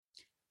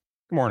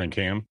Good morning,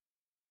 Cam.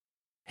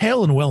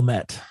 Hail and well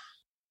met.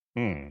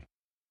 Hmm.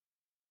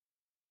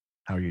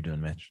 How are you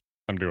doing, Mitch?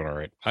 I'm doing all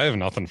right. I have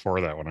nothing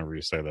for that whenever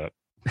you say that.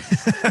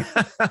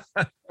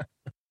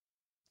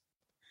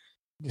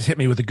 Just hit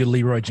me with a good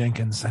Leroy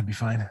Jenkins. I'd be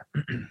fine.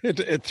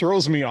 It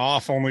throws me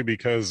off only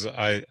because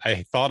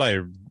I thought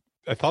I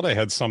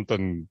had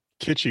something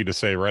kitschy to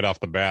say right off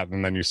the bat,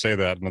 and then you say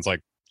that, and it's like,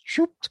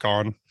 shoop, it's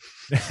gone.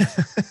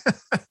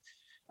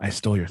 I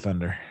stole your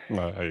thunder.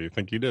 I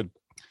think you did.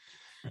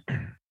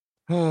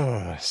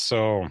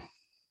 So,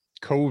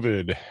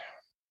 COVID.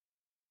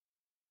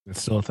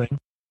 It's still a thing?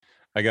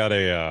 I got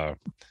a,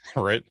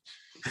 right.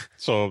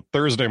 So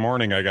Thursday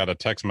morning, I got a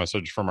text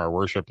message from our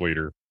worship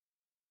leader.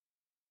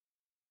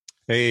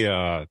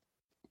 Hey,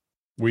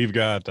 we've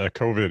got a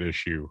COVID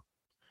issue.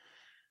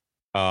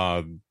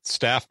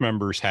 Staff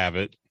members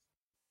have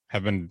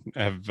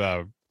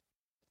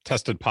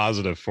tested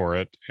positive for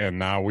it, and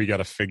now we got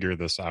to figure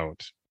this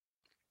out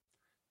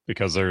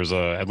because there's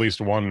at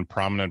least one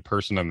prominent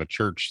person in the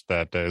church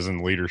that is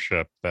in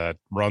leadership that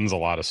runs a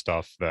lot of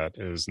stuff that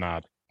is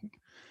not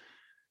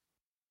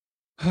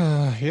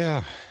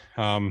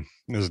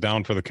is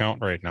down for the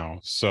count right now.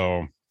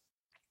 So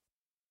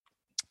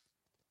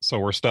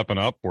we're stepping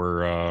up.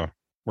 We're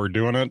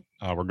doing it.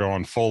 We're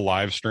going full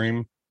live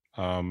stream.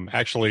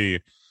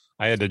 Actually,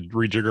 I had to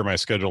rejigger my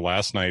schedule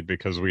last night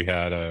because we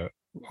had a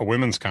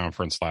women's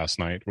conference last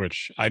night,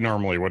 which I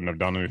normally wouldn't have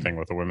done anything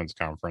with a women's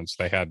conference.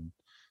 They had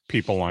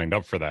people lined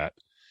up for that.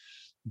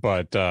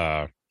 But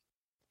all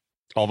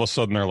of a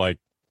sudden they're like,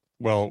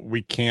 well,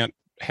 we can't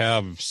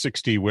have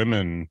 60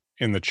 women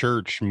in the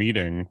church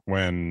meeting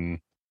when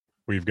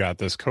we've got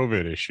this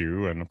COVID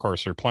issue. And of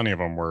course, there are plenty of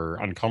them were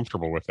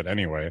uncomfortable with it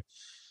anyway.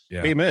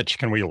 Yeah. Hey, Mitch,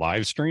 can we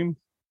live stream?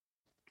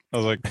 I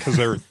was like, because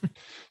they're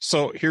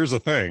so here's the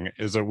thing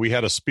is that we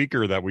had a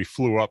speaker that we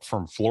flew up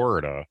from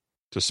Florida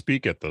to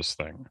speak at this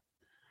thing.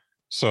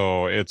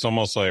 So it's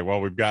almost like,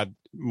 well, we've got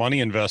money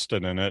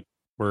invested in it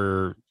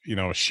where,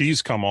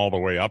 she's come all the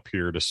way up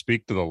here to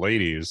speak to the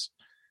ladies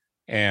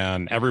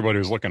and everybody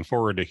was looking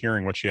forward to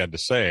hearing what she had to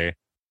say.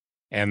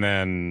 And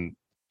then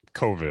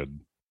COVID.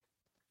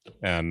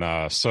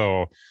 And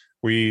so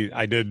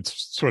I did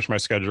switch my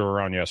schedule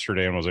around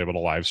yesterday and was able to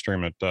live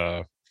stream it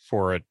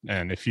for it.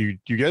 And if you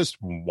guys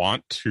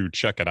want to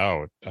check it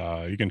out,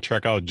 you can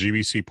check out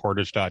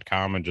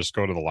gbcportage.com and just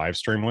go to the live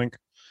stream link.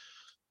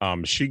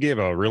 She gave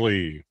a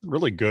really,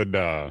 really good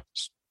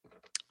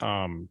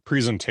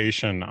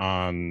presentation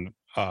on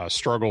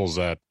struggles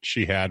that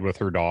she had with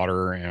her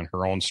daughter and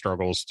her own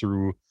struggles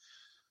through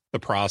the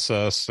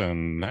process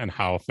and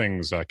how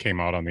things came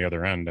out on the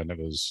other end. And it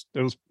was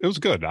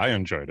good. I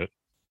enjoyed it.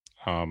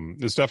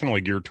 It's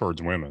definitely geared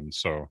towards women.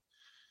 So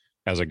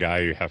as a guy,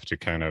 you have to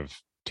kind of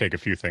take a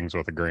few things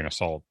with a grain of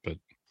salt, but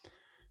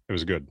it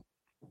was good.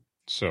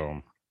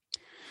 So,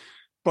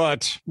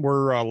 but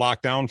we're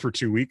locked down for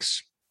 2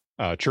 weeks,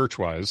 church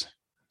wise.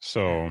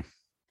 So,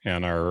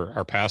 and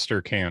our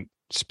pastor can't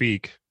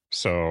speak.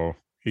 So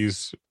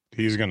he's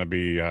going to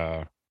be,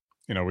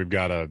 we've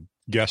got a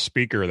guest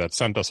speaker that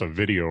sent us a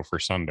video for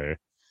Sunday.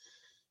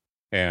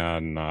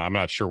 And I'm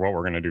not sure what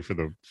we're going to do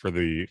for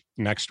the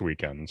next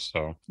weekend.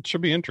 So it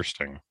should be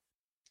interesting.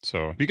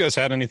 So have you guys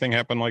had anything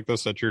happen like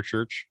this at your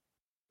church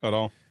at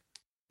all?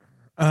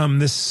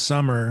 This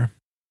summer,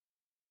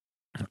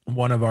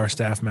 one of our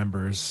staff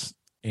members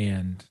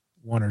and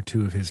one or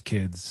two of his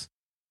kids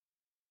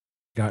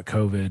got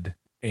COVID,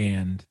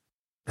 and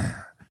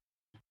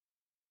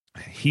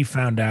he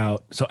found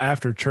out. So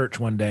after church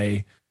one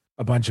day,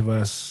 a bunch of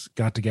us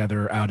got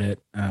together out at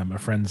a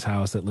friend's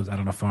house that lives out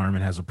on a farm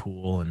and has a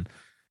pool.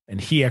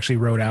 And he actually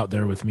rode out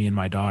there with me and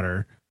my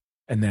daughter.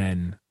 And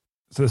then,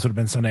 so this would have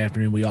been Sunday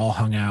afternoon. We all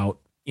hung out,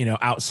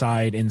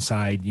 outside,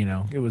 inside,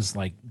 it was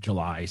like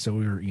July. So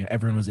we were,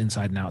 everyone was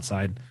inside and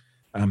outside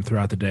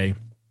throughout the day.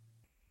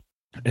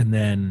 And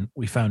then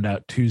we found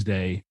out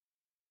Tuesday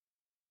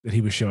that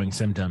he was showing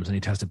symptoms and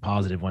he tested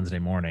positive Wednesday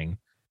morning.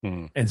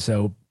 And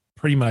so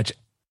pretty much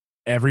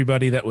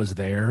everybody that was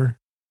there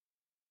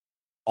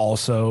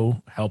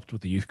also helped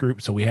with the youth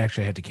group. So we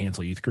actually had to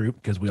cancel youth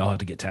group because we all had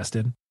to get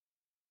tested.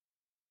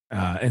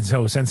 And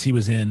so since he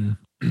was in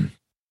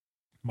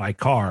my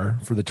car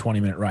for the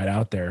 20-minute ride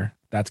out there,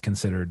 that's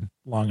considered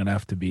long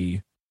enough to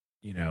be,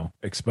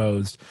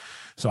 exposed.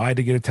 So I had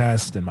to get a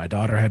test and my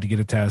daughter had to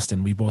get a test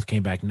and we both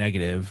came back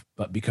negative.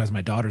 But because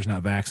my daughter's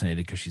not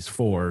vaccinated because she's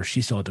 4,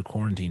 she still had to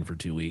quarantine for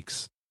 2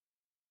 weeks.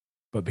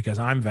 But because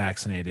I'm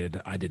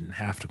vaccinated, I didn't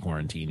have to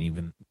quarantine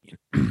even.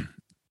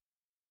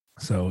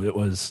 So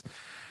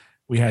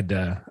we had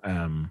to,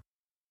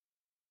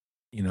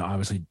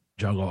 obviously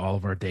juggle all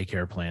of our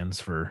daycare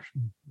plans for,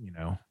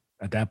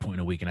 at that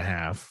point, a week and a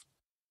half.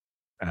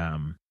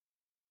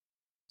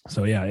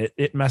 So yeah,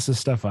 it messes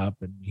stuff up,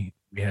 and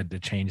we had to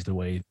change the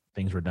way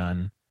things were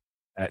done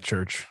at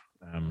church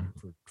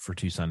for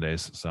 2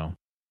 Sundays. So,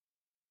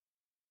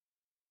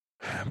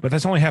 but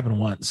that's only happened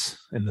once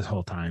in this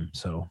whole time.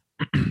 So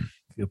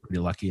feel pretty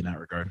lucky in that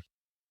regard.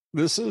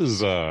 This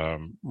is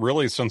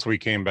really since we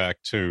came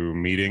back to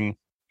meeting.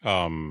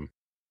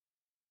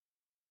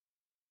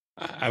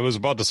 I was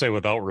about to say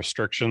without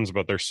restrictions,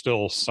 but there's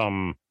still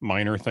some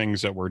minor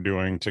things that we're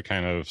doing to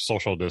kind of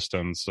social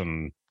distance,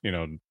 and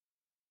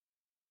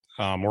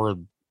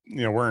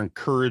we're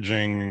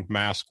encouraging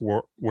mask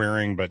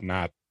wearing, but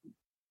not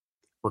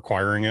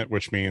requiring it,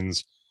 which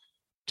means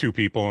 2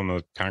 people in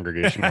the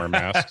congregation wear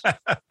masks.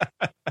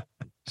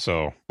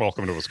 So,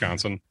 welcome to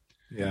Wisconsin.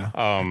 Yeah.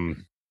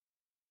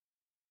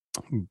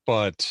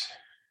 But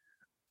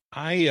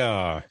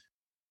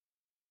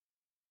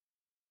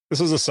this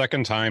is the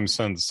second time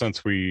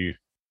since we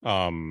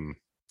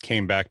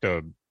came back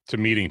to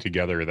meeting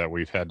together that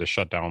we've had to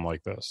shut down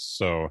like this.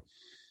 So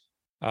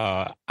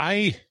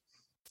I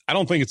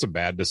don't think it's a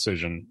bad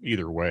decision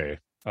either way,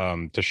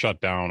 to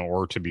shut down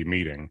or to be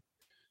meeting,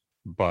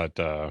 but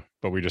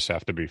we just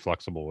have to be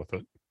flexible with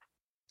it.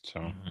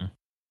 So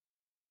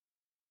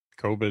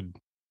COVID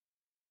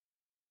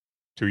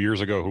 2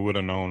 years ago, who would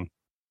have known?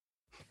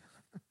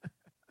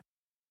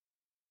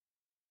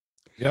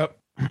 Yep.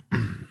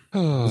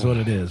 That's what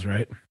it is,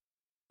 right?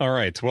 All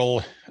right.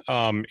 Well,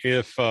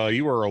 if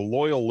you are a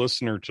loyal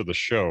listener to the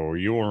show,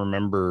 you will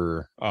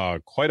remember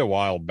quite a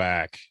while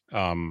back,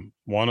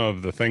 one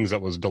of the things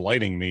that was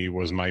delighting me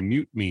was my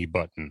mute me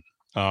button.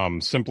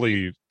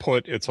 Simply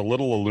put, it's a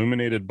little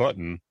illuminated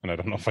button, and I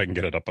don't know if I can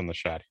get it up on the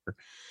shot here,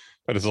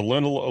 but it's a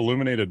little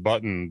illuminated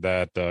button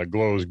that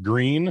glows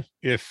green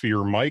if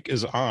your mic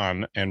is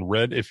on and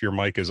red if your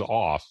mic is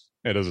off.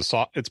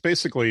 It's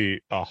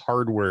basically a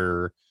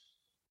hardware,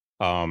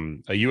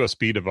 a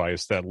USB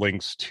device that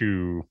links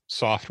to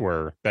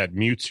software that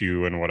mutes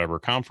you in whatever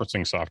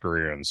conferencing software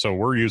you're in. So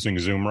we're using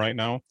Zoom right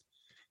now.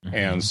 Mm-hmm.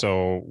 And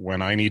so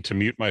when I need to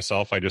mute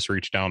myself, I just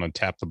reach down and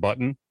tap the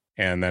button,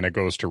 and then it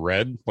goes to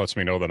red, lets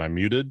me know that I'm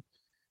muted.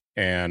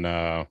 And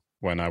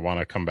when I want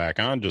to come back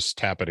on, just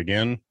tap it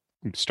again.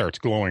 It starts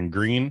glowing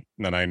green,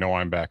 and then I know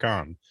I'm back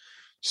on.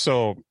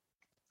 So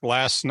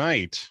last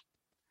night,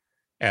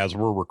 as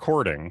we're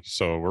recording,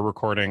 so we're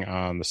recording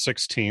on the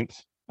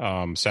 16th,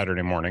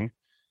 Saturday morning,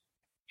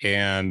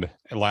 and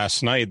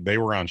last night they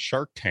were on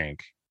Shark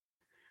Tank,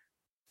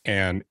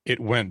 and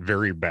it went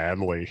very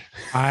badly.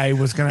 I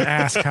was going to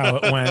ask how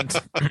it went.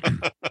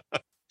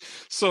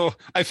 So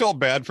I felt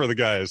bad for the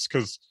guys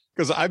because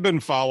I've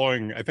been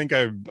following. I think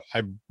I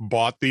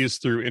bought these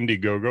through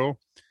Indiegogo,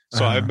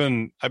 so I've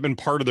been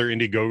part of their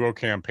Indiegogo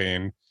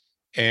campaign,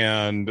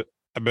 and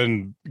I've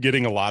been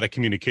getting a lot of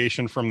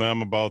communication from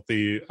them about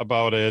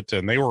it,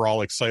 and they were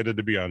all excited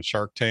to be on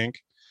Shark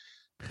Tank.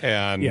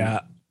 And yeah,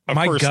 of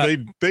course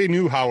they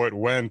knew how it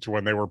went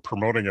when they were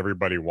promoting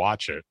everybody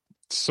watch it.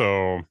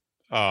 So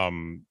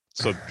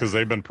because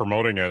they've been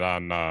promoting it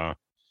on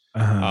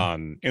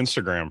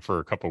Instagram for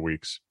a couple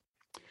weeks.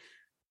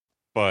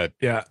 But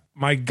yeah,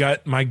 my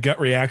gut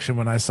reaction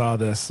when I saw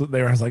this, I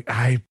was like,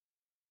 I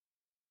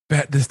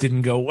bet this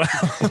didn't go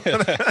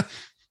well.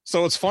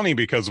 So it's funny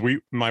because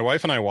my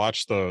wife and I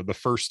watched the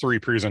first 3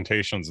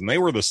 presentations, and they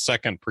were the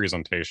second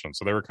presentation.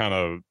 So they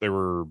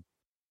were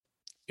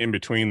in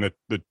between the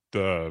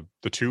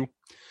 2.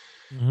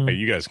 Mm-hmm. Hey,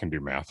 you guys can do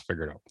math,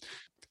 figure it out.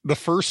 The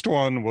first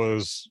one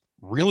was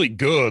really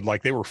good.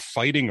 Like, they were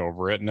fighting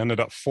over it,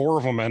 and 4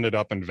 of them ended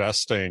up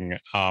investing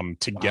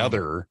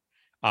together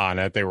on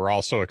it. They were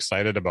all so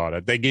excited about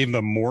it. They gave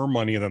them more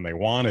money than they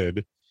wanted.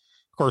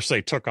 Of course,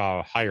 they took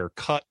a higher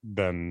cut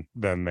than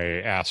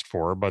they asked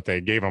for, but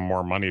they gave them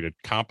more money to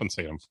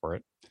compensate them for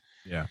it.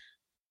 Yeah.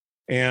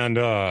 And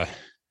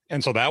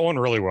so that went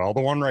really well.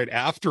 The one right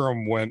after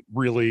them went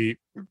really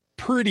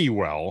pretty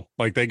well.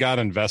 Like, they got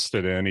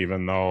invested in,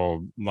 even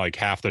though like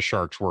half the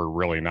sharks were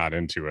really not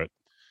into it.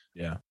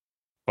 Yeah.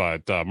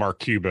 But Mark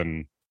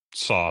Cuban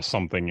saw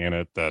something in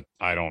it that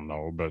I don't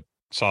know, but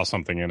saw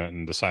something in it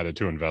and decided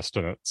to invest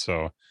in it.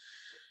 So,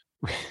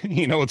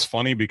 it's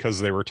funny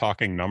because they were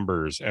talking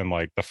numbers, and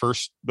like the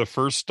first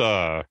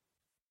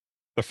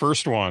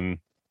one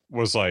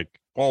was like,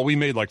 well, we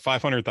made like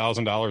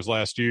 $500,000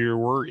 last year.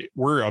 We're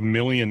 $1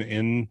 million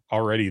in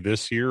already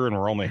this year, and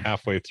we're only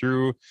halfway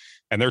through.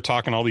 And they're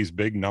talking all these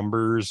big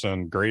numbers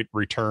and great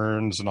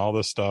returns and all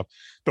this stuff.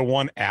 The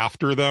one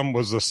after them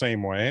was the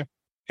same way.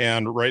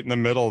 And right in the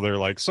middle, they're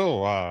like,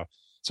 so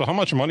how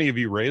much money have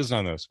you raised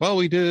on this? Well,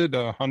 we did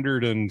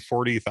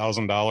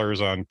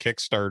 $140,000 on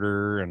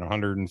Kickstarter and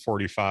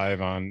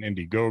 $145 on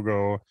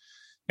Indiegogo,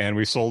 and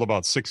we sold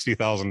about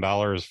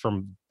 $60,000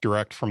 from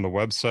the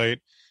website.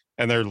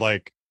 And they're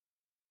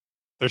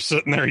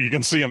sitting there, you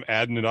can see them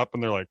adding it up,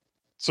 and they're like,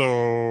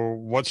 so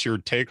what's your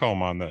take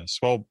home on this?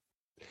 Well,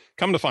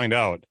 come to find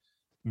out,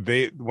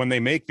 when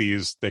they make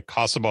these, they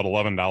cost about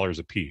 $11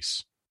 a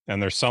piece,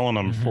 and they're selling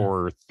them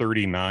for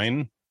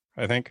 $39,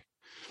 I think.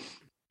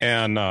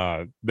 And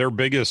their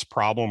biggest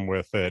problem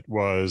with it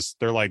was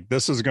they're like,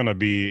 this is going to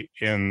be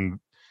in,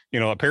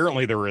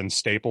 apparently they're in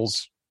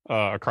Staples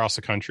across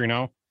the country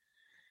now,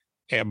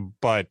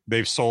 but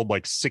they've sold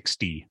like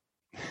 60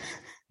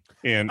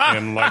 in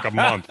like a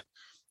month.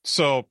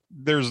 So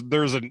there's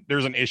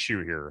an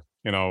issue here.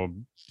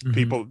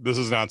 People, this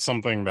is not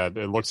something that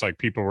it looks like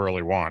people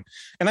really want.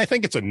 And I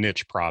think it's a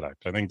niche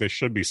product. I think they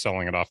should be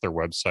selling it off their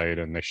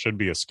website, and they should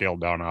be a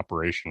scaled down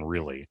operation,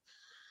 really.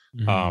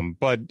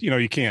 But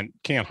you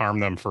can't harm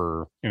them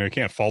for, you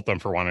can't fault them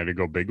for wanting to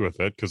go big with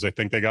it, because they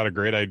think they got a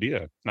great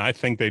idea. And I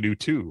think they do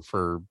too.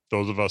 For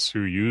those of us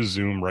who use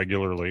Zoom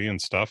regularly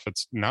and stuff,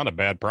 it's not a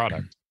bad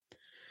product.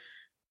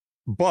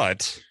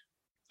 But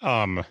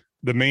the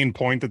main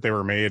point that they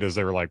were made is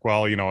they were like,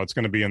 well, it's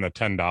going to be in the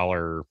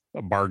 $10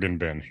 bargain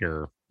bin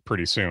here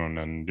pretty soon,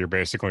 and you're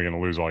basically going to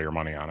lose all your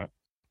money on it,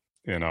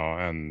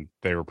 and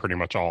they were pretty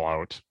much all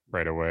out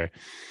right away.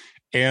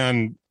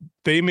 And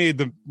they made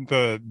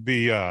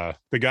the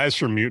guys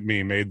from Mute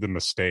Me made the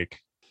mistake.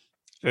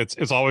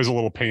 It's always a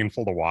little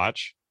painful to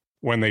watch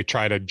when they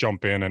try to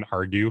jump in and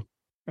argue,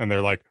 and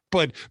they're like,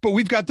 but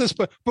we've got this,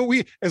 but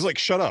it's like,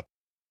 shut up.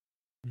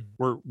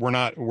 We're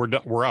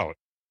out.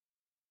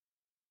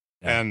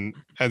 Yeah.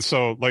 And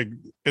so, like,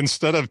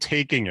 instead of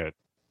taking it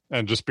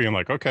and just being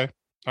like, okay,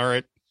 all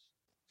right,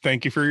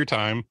 thank you for your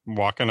time, I'm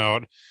walking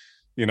out,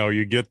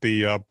 you get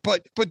the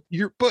but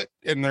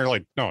and they're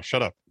like, no,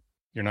 shut up.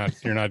 You're not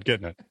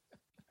getting it.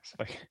 It's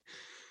like,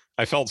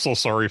 I felt so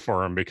sorry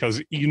for him,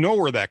 because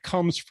where that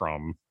comes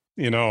from,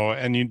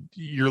 and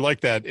you're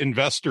like that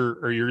investor,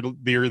 or you're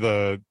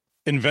the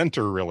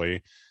inventor,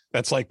 really.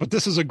 That's like, but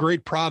this is a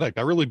great product.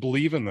 I really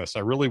believe in this. I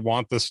really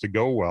want this to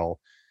go well.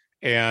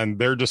 And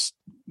they're just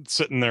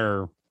sitting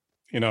there,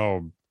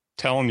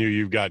 telling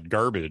you've got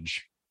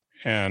garbage,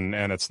 and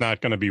it's not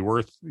going to be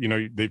worth,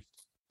 they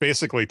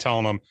basically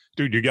telling them,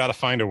 dude, you got to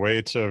find a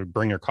way to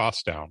bring your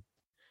costs down.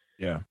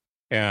 Yeah.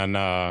 And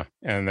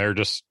they're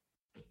just,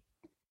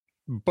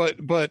 but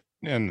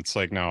and it's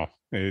like, no,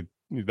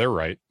 they're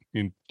right.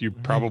 You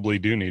probably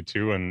do need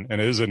to, and it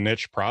is a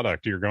niche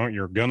product. You're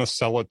going to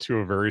sell it to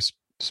a very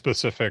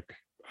specific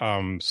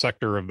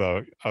sector of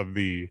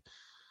the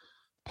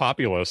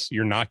populace.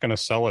 You're not going to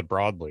sell it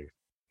broadly,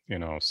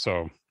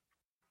 so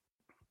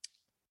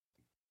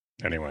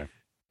anyway.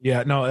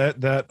 Yeah, no,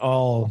 that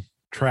all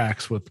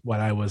tracks with what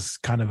I was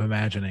kind of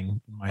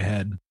imagining in my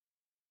head.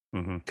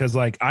 Because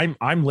like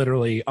I'm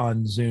literally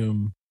on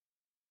Zoom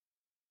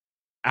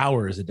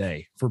hours a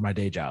day for my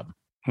day job,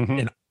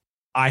 and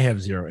I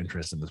have zero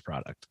interest in this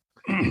product.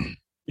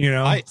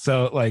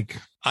 So like,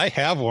 I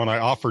have one I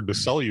offered to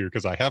sell you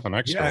because I have an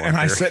extra one and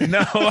here. I said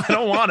no, I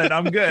don't want it.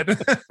 I'm good.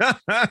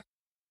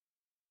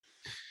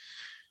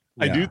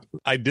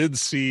 I did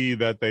see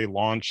that they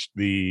launched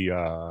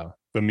the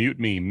Mute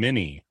Me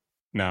Mini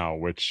now,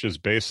 which is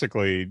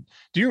basically,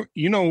 do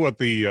you know what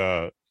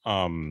the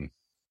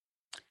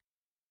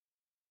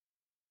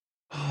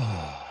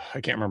I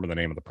can't remember the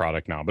name of the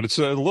product now, but it's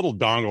a little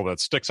dongle that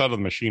sticks out of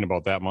the machine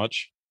about that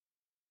much.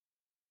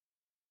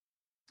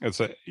 It's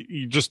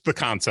just the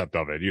concept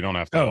of it. You don't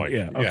have to.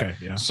 Okay.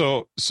 Yeah.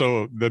 So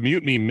the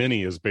Mute Me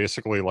Mini is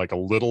basically like a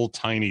little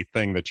tiny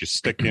thing that you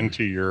stick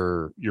into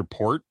your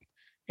port,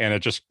 and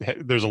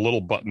there's a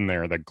little button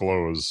there that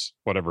glows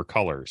whatever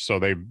color. So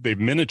they've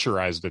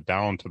miniaturized it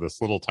down to this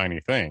little tiny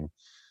thing,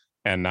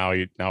 and now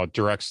it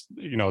directs.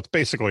 It's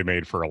basically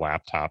made for a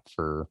laptop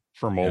for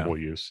mobile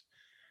use.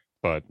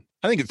 But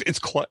I think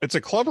it's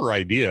a clever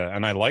idea,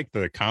 and I like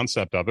the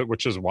concept of it,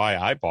 which is why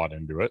I bought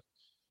into it.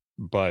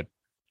 But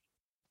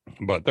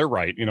they're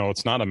right.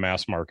 It's not a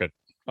mass market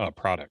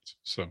product.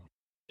 So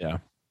yeah,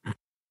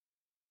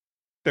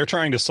 they're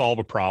trying to solve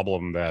a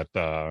problem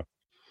that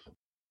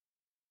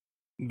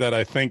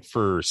I think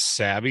for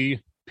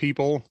savvy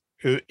people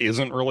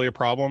isn't really a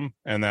problem,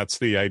 and that's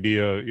the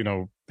idea.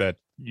 That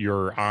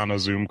you're on a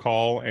Zoom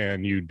call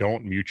and you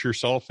don't mute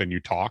yourself and you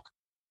talk,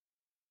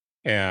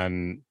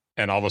 and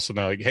all of a sudden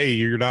they're like, hey,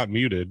 you're not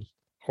muted,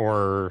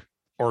 or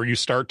you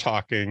start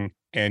talking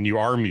and you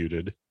are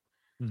muted.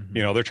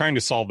 They're trying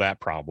to solve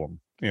that problem.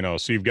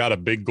 So you've got a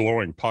big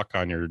glowing puck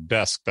on your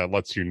desk that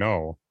lets are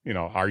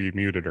you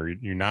muted or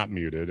you're not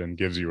muted, and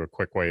gives you a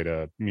quick way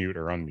to mute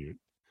or unmute.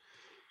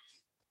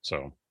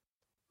 So,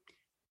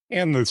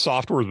 and the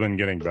software's been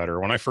getting better.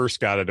 When I first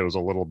got it, it was a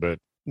little bit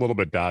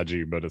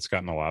dodgy, but it's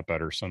gotten a lot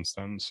better since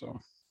then.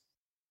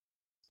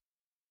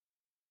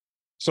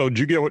 So did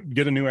you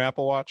get a new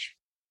Apple Watch?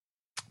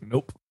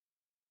 Nope.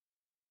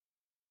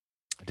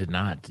 I did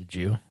not. Did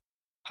you?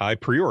 I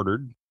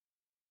pre-ordered.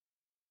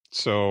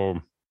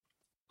 So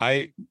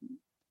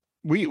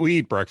we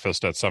eat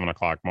breakfast at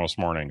 7:00 most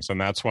mornings,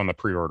 and that's when the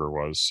pre-order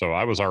was. So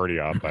I was already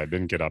up. I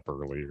didn't get up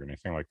early or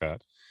anything like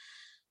that.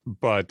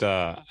 But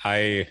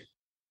I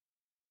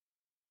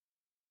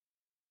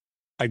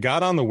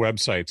got on the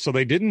website. So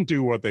they didn't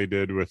do what they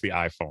did with the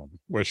iPhone,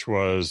 which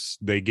was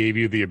they gave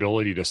you the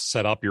ability to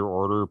set up your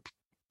order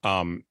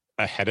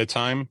ahead of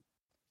time,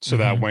 so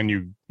that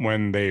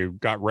when they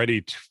got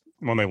ready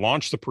when they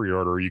launched the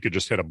pre-order, you could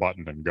just hit a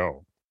button and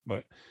go.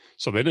 But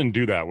so they didn't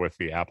do that with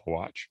the Apple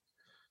Watch.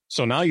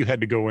 So now you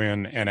had to go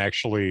in and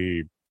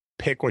actually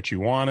pick what you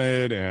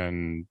wanted,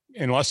 and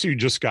unless you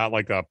just got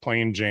like a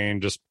plain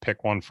Jane, just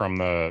pick one from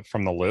the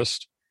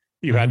list,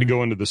 you had to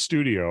go into the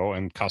studio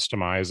and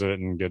customize it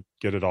and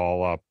get it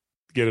all up,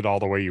 get it all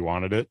the way you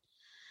wanted it.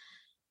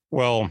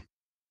 Well,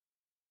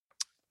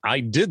 I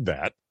did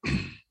that.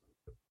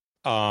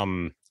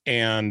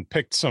 And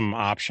picked some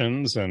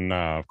options, and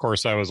of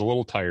course I was a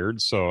little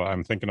tired, so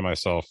I'm thinking to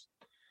myself,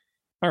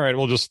 all right,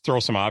 we'll just throw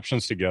some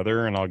options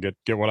together and I'll get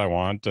what I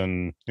want.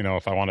 And,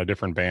 if I want a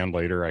different band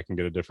later, I can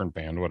get a different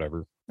band,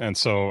 whatever. And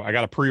so I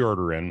got a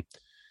pre-order in,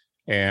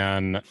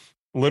 and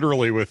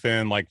literally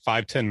within like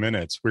 5-10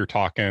 minutes, we were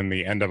talking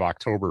the end of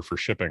October for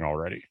shipping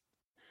already.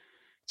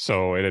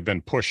 So it had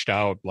been pushed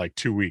out like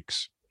 2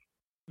 weeks.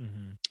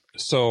 Mm-hmm.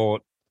 So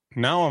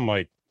now I'm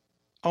like,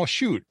 oh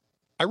shoot,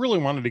 I really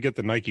wanted to get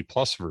the Nike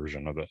Plus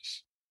version of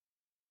this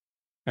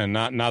and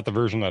not the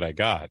version that I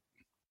got.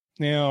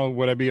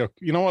 Would I be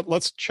you know what,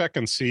 let's check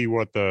and see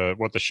what the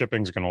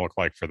shipping is going to look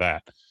like for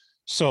that.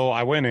 So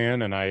I went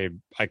in and I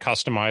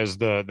customized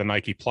the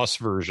Nike Plus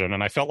version,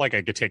 and I felt like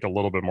I could take a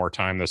little bit more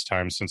time this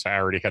time since I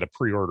already had a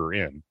pre-order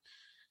in.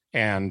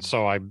 And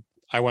so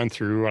I went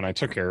through and I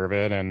took care of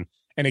it, and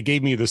it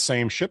gave me the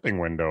same shipping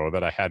window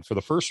that I had for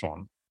the first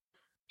one.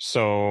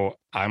 So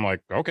I'm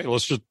like, okay,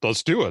 let's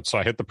do it. So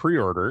I hit the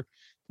pre-order.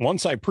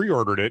 Once I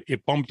pre-ordered it,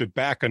 it bumped it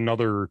back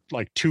another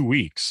like 2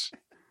 weeks.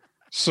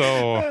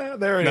 So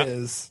there it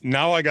is.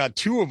 Now I got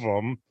two of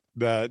them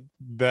that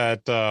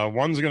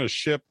one's going to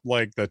ship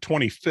like the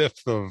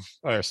 25th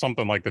of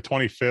something like the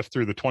 25th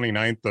through the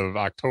 29th of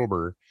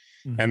October.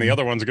 Mm-hmm. And the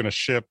other one's going to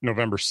ship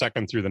November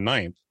 2nd through the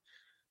 9th.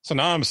 So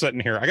now I'm sitting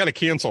here. I got to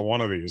cancel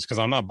one of these because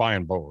I'm not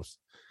buying both.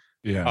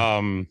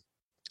 Yeah.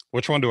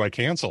 Which one do I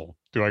cancel?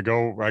 Do I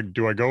go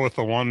with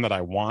the one that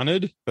I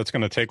wanted that's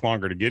going to take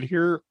longer to get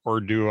here, or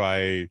do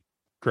I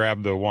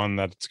grab the one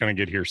that's going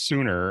to get here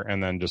sooner?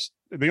 And then just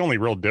the only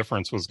real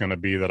difference was going to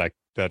be that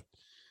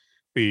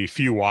the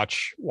few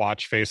watch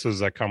faces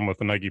that come with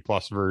the Nike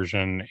Plus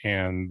version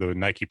and the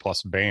Nike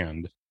Plus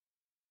band.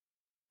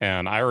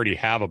 And I already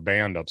have a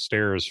band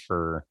upstairs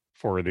for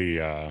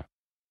the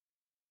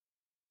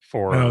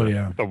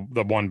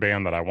the one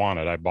band that I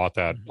wanted. I bought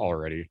that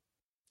already.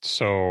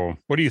 So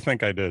what do you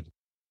think I did?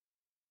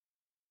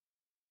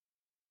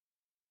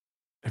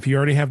 If you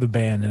already have the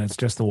band and it's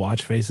just the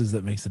watch faces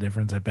that makes the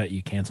difference, I bet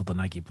you canceled the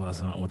Nike Plus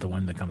and went with the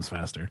one that comes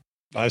faster.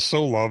 I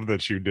so love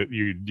that you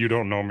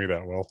don't know me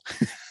that well.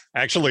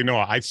 Actually, no,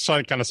 I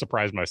kind of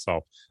surprised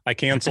myself. I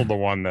canceled the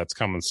one that's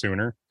coming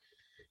sooner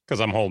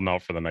because I'm holding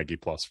out for the Nike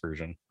Plus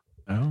version.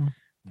 Oh,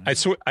 I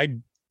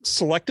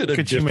selected Look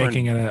at you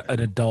making an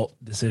adult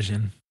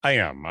decision. I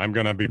am. I'm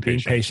going to be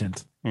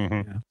patient.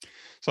 Mm-hmm. Yeah.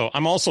 So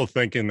I'm also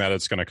thinking that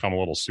it's going to come a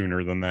little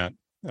sooner than that.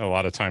 A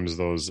lot of times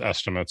those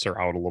estimates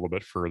are out a little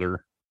bit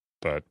further,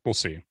 but we'll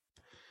see.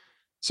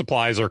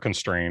 Supplies are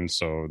constrained,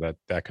 so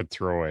that could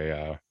throw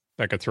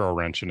a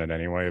wrench in it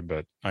anyway.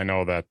 But I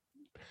know that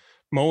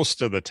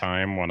most of the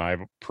time when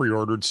I've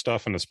pre-ordered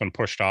stuff and it's been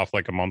pushed off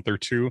like a month or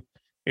two,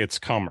 it's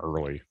come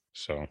early.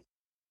 So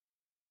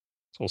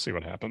we'll see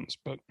what happens.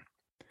 But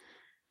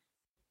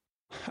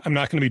I'm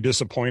not going to be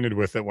disappointed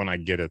with it when I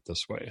get it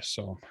this way.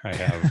 So I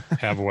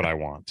have what I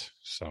want.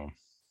 So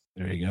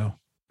there you go.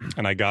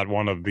 And I got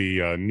one of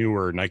the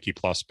newer Nike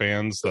Plus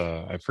bands.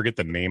 I forget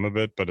the name of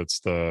it, but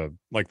it's the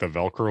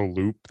Velcro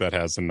loop that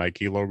has the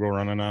Nike logo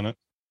running around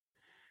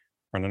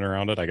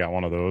it. I got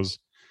one of those.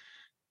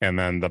 And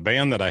then the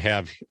band that I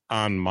have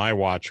on my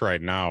watch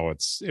right now,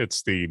 it's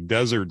the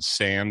Desert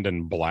Sand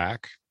and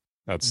Black.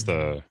 That's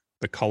the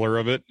color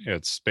of it.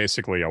 It's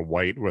basically a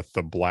white with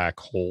the black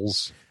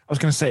holes. I was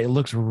going to say, it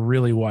looks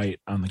really white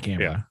on the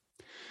camera.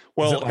 Yeah.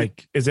 Well,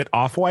 is it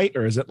off-white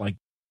or is it like?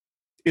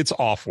 It's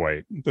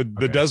off-white. The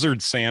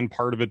desert sand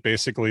part of it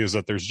basically is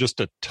that there's just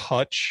a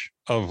touch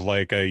of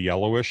like a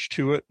yellowish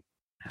to it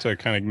to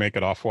kind of make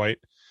it off-white.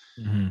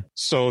 Mm-hmm.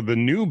 So the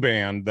new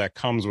band that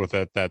comes with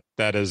it,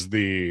 that is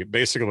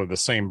basically the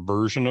same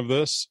version of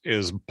this,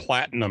 is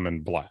platinum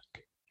and black.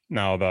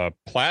 Now the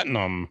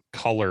platinum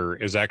color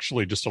is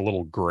actually just a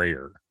little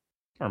grayer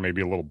or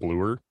maybe a little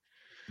bluer.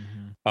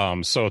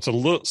 Mm-hmm. So it's a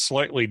little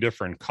slightly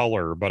different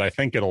color, but I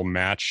think it'll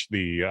match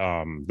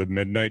the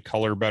midnight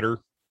color better,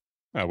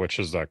 which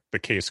is the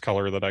case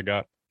color that I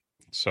got.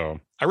 So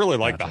I really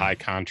like the high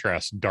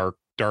contrast dark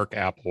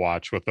Apple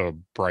Watch with a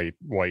bright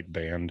white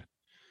band.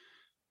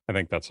 I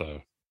think that's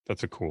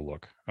a cool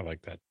look. I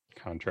like that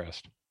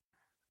contrast.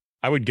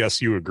 I would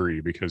guess you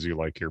agree because you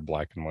like your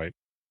black and white.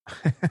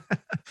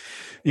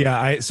 Yeah,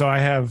 I've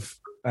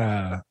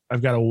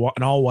got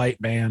an all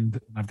white band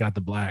and I've got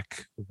the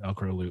black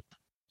Velcro loop.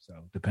 So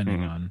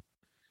depending on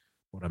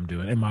what I'm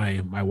doing, and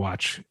my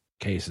watch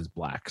case is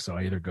black, so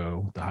I either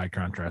go the high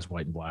contrast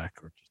white and black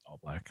or just all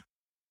black.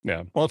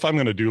 Yeah, well, if I'm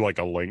going to do like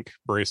a Link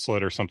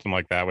bracelet or something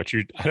like that, which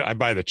I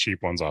buy the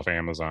cheap ones off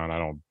Amazon.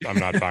 I'm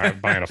not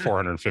buying a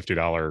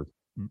 $450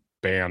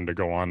 band to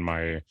go on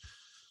my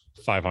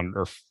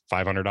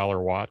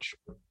 $500 watch.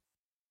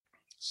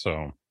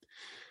 So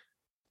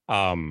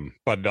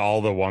but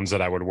all the ones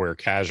that I would wear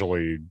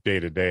casually day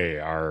to day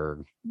are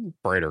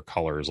brighter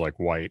colors like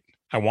white.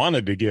 I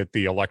wanted to get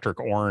the electric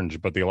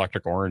orange, but the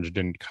electric orange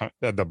didn't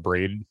the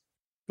braid,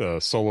 the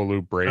solo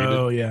loop braid.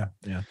 Oh yeah.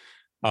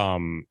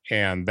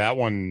 And that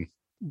one.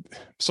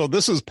 So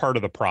this is part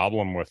of the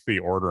problem with the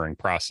ordering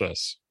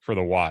process for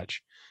the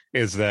watch,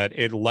 is that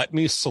it let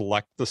me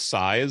select the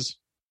size,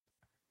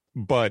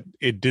 but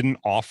it didn't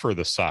offer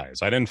the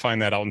size. I didn't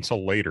find that out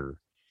until later.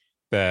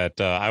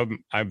 that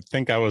I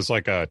think I was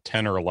like a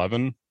 10 or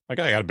 11. Like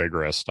I got a big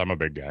wrist. I'm a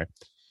big guy.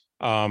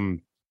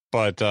 Um,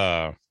 but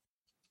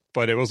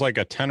it was like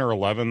a 10 or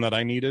 11 that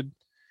I needed,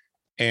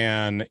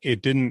 and they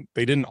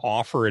didn't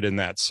offer it in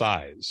that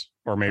size,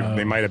 or maybe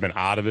they might have been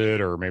out of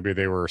it, or maybe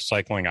they were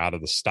cycling out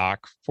of the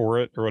stock for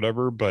it or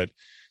whatever, but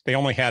they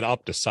only had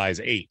up to size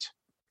 8.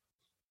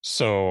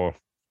 So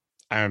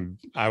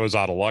I was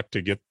out of luck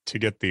to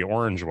get the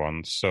orange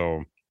one.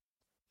 So,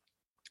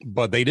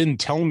 but they didn't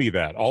tell me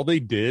that. All they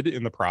did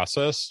in the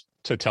process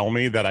to tell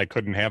me that I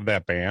couldn't have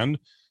that band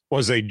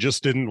was they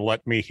just didn't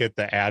let me hit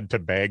the add to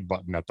bag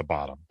button at the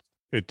bottom.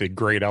 It did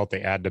grayed out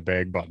the add to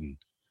bag button,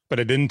 but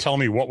it didn't tell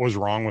me what was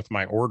wrong with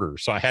my order.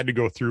 So I had to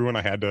go through and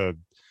I had to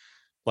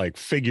like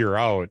figure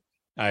out,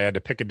 I had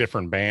to pick a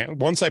different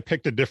band. Once I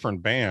picked a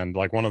different band,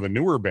 like one of the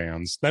newer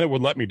bands, then it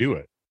would let me do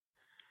it,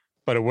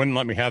 but it wouldn't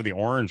let me have the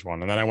orange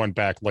one. And then I went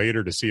back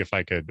later to see if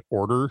I could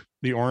order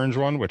the orange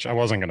one, which I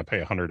wasn't going to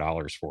pay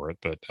 $100 for it,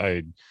 but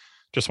I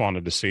just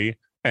wanted to see.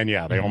 And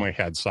yeah, they only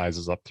had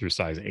sizes up through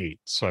size 8.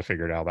 So I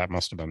figured out that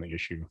must have been the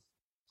issue.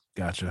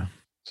 Gotcha.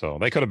 So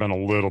it could have been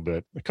a little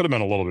bit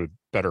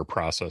better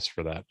process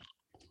for that.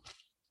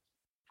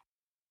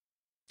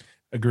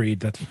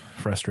 Agreed. That's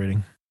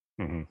frustrating.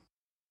 Mm-hmm.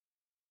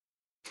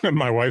 And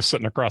my wife's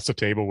sitting across the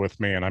table with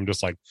me, and I'm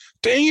just like,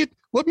 dang it,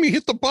 let me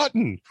hit the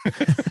button.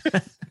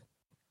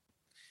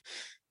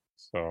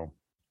 So,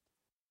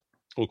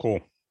 well,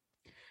 cool.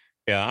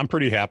 Yeah, I'm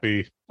pretty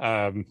happy.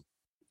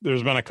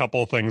 There's been a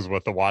couple of things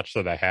with the watch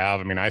that I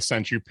have. I mean, I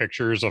sent you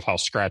pictures of how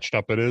scratched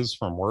up it is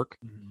from work.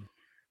 Mm-hmm.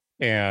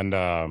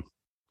 And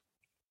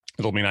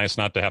it'll be nice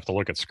not to have to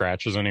look at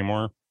scratches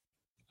anymore.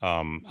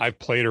 I've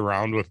played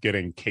around with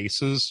getting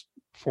cases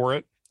for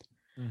it.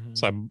 Mm-hmm.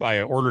 So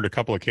I ordered a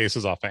couple of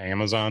cases off of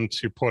Amazon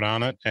to put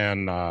on it,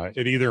 and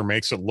it either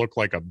makes it look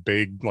like a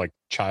big like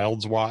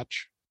child's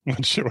watch,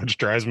 which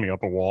drives me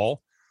up a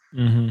wall,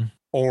 mm-hmm.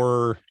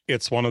 or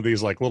it's one of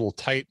these like little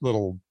tight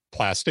little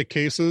plastic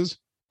cases.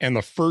 And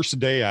the first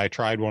day I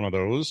tried one of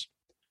those,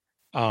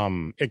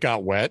 it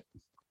got wet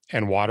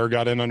and water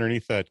got in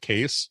underneath that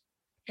case,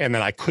 and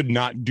then I could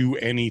not do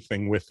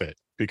anything with it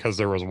because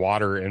there was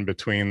water in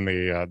between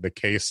the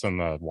case and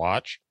the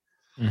watch.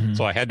 Mm-hmm.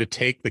 So I had to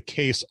take the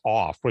case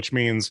off, which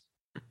means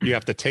you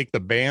have to take the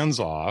bands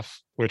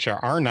off, which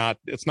are not,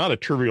 it's not a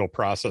trivial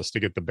process to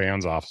get the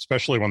bands off,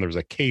 especially when there's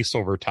a case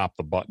over top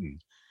the button.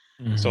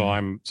 Mm-hmm. So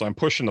I'm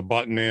pushing the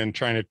button in,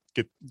 trying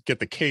to get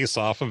the case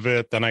off of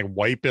it. Then I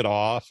wipe it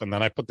off, and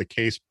then I put the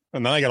case,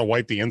 and then I got to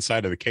wipe the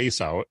inside of the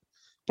case out,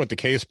 put the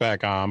case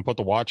back on, put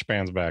the watch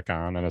bands back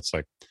on. And it's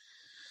like,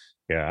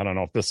 yeah, I don't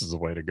know if this is the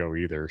way to go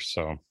either.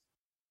 So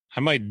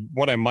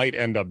what I might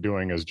end up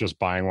doing is just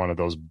buying one of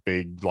those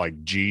big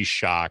like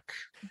G-Shock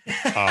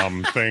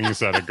things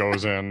that it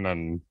goes in,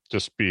 and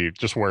just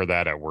wear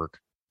that at work.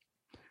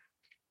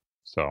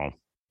 So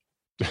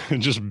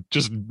just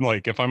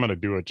like, if I'm going to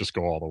do it, just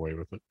go all the way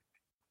with it.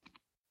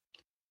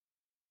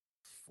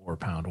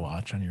 4-pound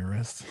watch on your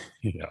wrist.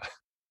 Yeah.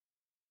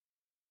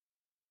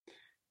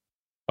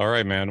 All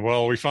right, man.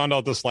 Well, we found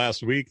out this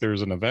last week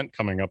there's an event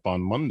coming up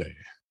on Monday.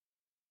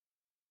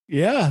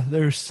 Yeah,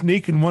 they're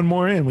sneaking one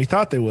more in. We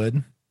thought they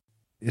would.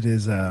 It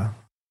is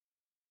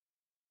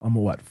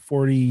what,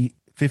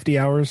 50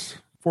 hours,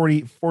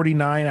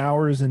 49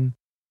 hours and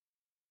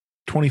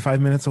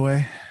 25 minutes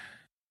away.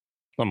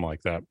 Something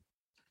like that.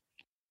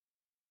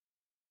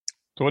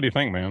 So what do you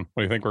think, man?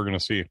 What do you think we're going to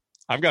see?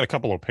 I've got a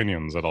couple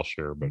opinions that I'll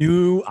share. But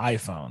new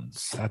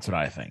iPhones. That's what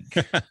I think.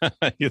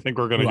 You think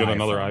we're going to get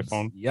another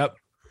iPhone? Yep.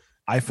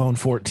 iPhone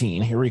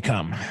 14. Here we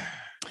come.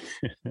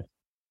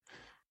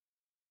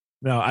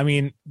 No, I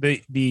mean,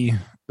 the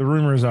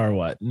rumors are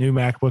what? New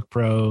MacBook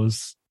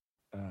Pros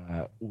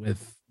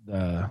with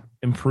the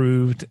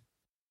improved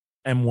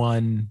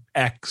M1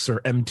 X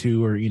or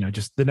M2, or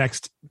just the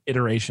next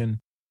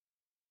iteration.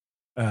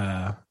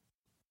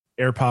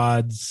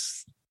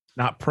 AirPods,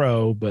 not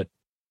Pro, but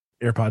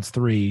AirPods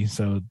 3,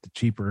 so the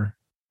cheaper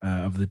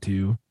of the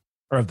two,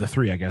 or of the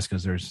three, I guess,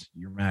 because there's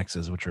your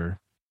Maxes, which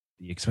are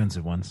the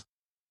expensive ones.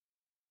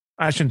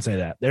 I shouldn't say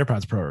that. The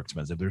AirPods Pro are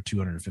expensive. They're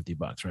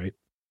 $250, right?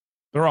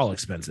 They're all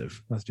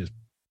expensive.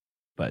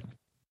 But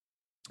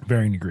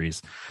varying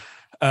degrees.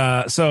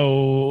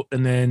 So,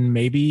 and then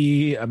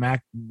maybe a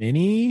Mac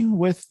Mini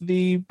with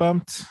the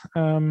bumped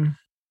M1,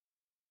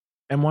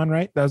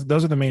 right?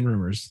 Those are the main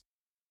rumors.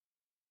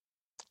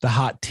 The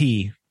hot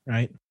tea,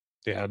 right?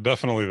 Yeah,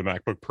 definitely the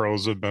MacBook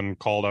Pros have been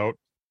called out.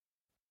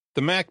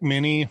 The Mac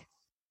Mini,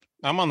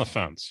 I'm on the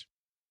fence.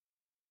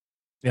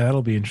 Yeah,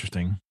 that'll be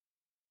interesting.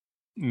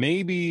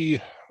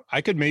 I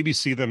could maybe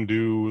see them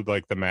do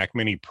like the Mac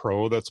Mini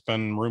Pro that's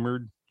been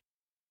rumored.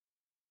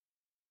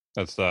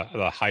 That's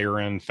the higher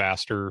end,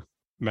 faster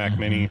Mac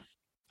Mini.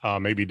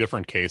 Maybe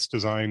different case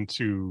design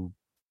to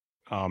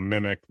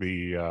mimic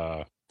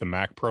the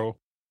Mac Pro,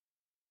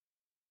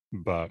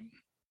 but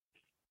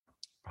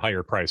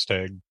higher price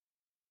tag.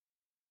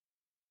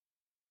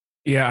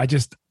 Yeah,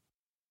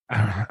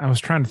 I was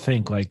trying to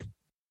think, like,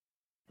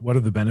 what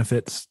are the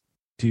benefits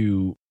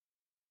to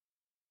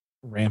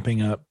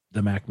ramping up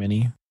the Mac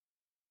Mini?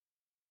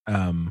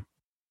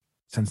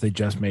 since they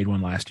just made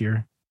one last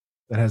year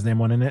that has the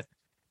M1 in it.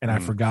 And I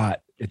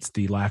forgot it's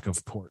the lack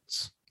of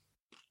ports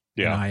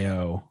in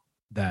IO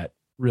that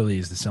really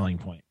is the selling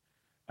point.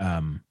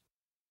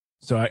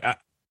 So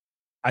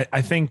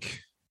I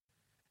think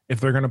if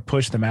they're going to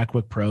push the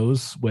MacBook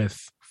Pros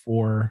with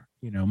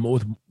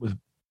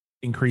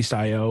increased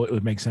IO, it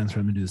would make sense for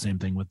them to do the same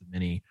thing with the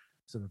Mini,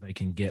 so that they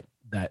can get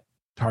that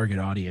target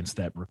audience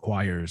that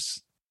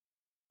requires,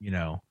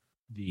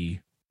 the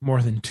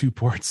more than 2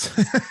 ports,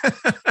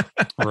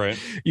 right?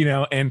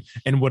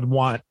 And would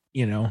want,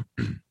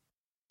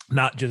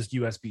 not just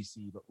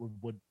USB-C, but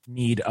would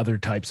need other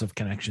types of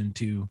connection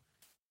to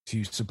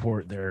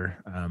support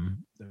their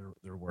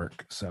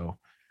work. So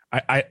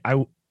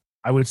I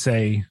would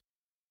say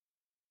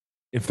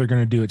if they're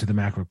going to do it to the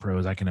MacBook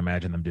Pros, I can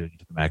imagine them doing it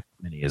to the Mac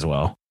Mini as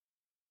well,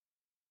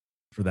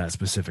 for that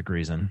specific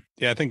reason.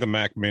 Yeah, I think the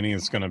Mac Mini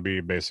is going to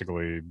be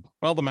basically,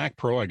 well, the Mac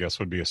Pro, I guess,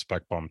 would be a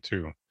spec bump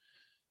too,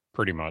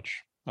 pretty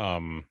much.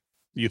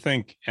 You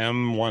think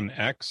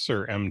M1X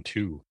or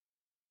M2?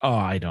 Oh,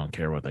 I don't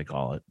care what they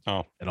call it.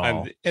 Oh, at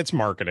all. It's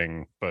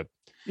marketing, but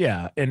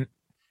yeah, and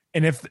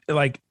if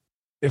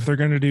they're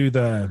going to do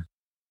the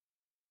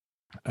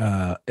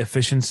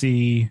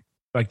efficiency,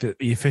 like the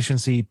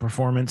efficiency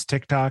performance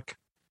TikTok,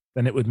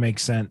 then it would make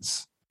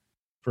sense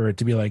for it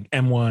to be like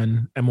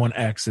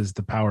M1X is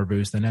the power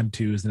boost, then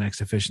M2 is the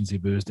next efficiency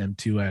boost,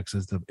 M2X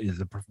is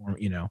the perform.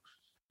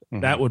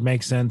 That would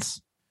make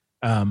sense.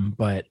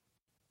 But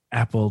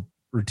Apple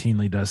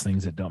routinely does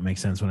things that don't make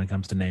sense when it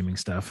comes to naming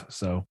stuff.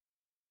 So,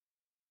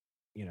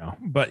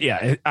 but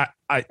yeah,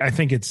 I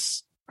think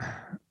it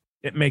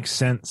makes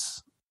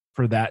sense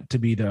for that to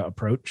be the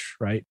approach,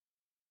 right?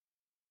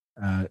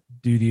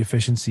 Do the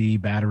efficiency,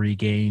 battery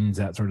gains,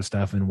 that sort of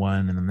stuff in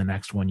one, and then the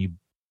next one you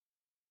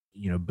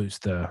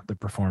boost the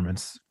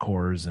performance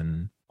cores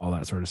and all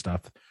that sort of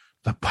stuff.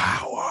 The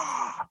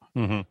power.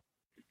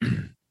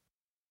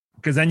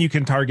 Because then you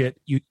can target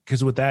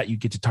because with that you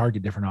get to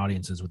target different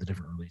audiences with the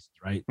different releases,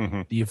 right?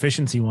 The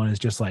efficiency one is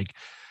just like,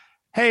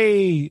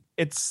 hey,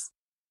 it's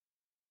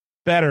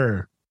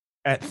better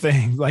at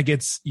things, like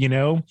it's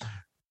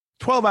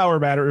 12-hour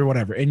battery or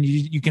whatever, and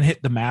you can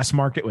hit the mass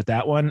market with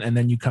that one, and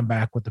then you come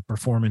back with the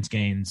performance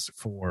gains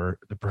for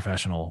the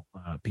professional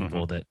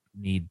people that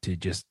need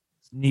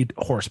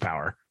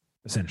horsepower,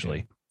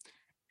 essentially.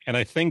 And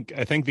I think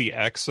the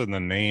X in the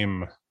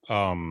name,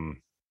 I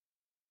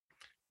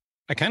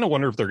kind of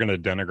wonder if they're going to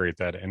denigrate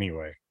that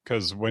anyway,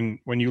 because when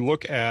you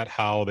look at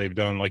how they've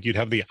done, like you'd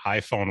have the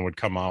iPhone would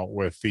come out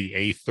with the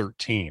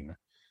A13,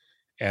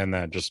 and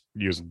that just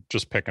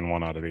picking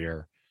one out of the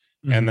air.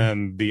 And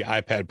then the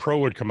iPad Pro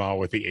would come out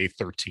with the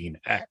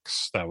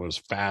A13X that was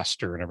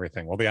faster and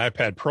everything. Well, the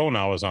iPad Pro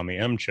now is on the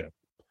M chip.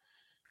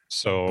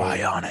 So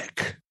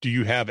Bionic. Do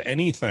you have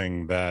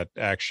anything that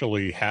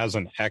actually has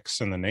an X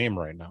in the name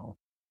right now?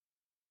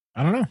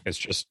 I don't know.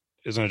 Isn't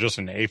it just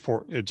an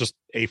just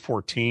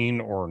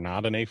A14 or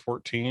not an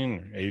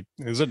A14?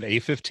 Is it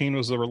A15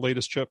 was the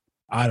latest chip?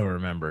 I don't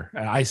remember.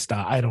 I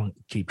don't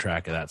keep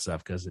track of that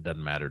stuff because it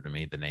doesn't matter to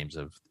me, the names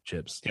of the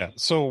chips. Yeah.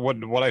 So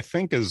what I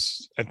think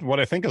is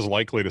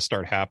likely to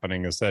start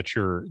happening is that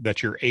your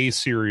A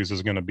series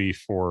is going to be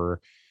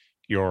for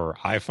your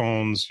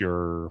iPhones,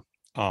 your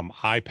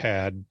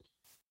iPad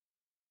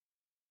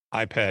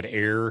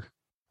Air,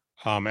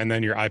 and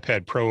then your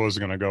iPad Pro is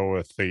going to go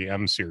with the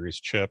M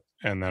series chip,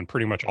 and then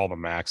pretty much all the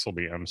Macs will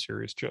be M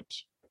series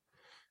chips.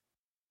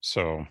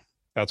 So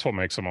that's what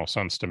makes the most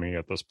sense to me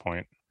at this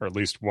point, or at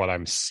least what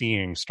I'm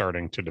seeing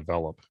starting to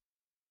develop.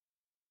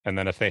 And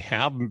then if they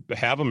have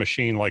a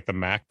machine like the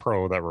Mac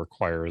Pro that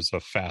requires a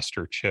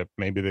faster chip,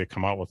 maybe they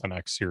come out with an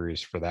X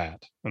series for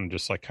that and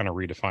just like kind of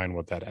redefine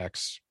what that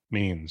X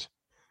means.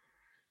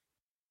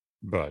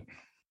 But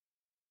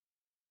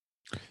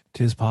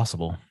 'tis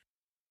possible.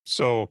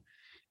 So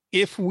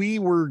if we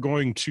were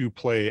going to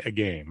play a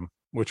game,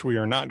 which we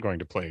are not going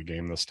to play a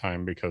game this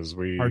time because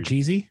we are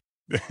cheesy.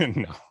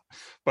 No,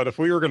 but if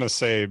we were going to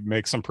say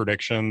make some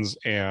predictions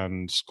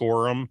and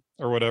score them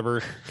or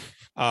whatever,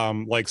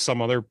 like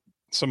some other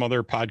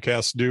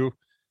podcasts do,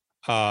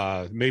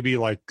 maybe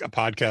like a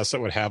podcast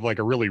that would have like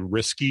a really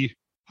risky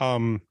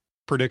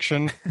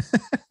prediction.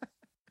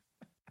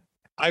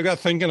 I got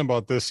thinking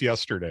about this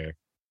yesterday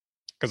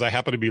because I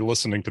happened to be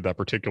listening to that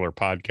particular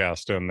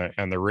podcast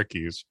and the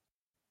Rickies.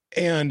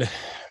 And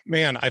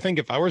man, I think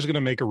if I was going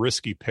to make a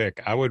risky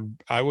pick, I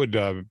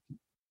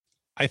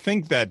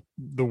think that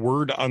the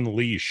word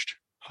unleashed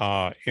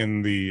I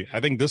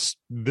think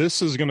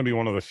this is going to be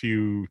one of the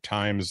few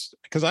times,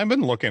 because I've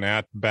been looking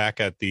back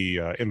at the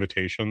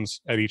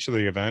invitations at each of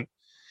the event,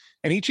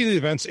 and each of the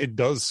events, it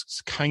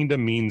does kind of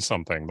mean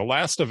something. The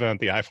last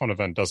event, the iPhone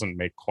event, doesn't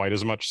make quite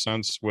as much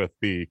sense with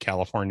the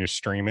California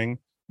streaming.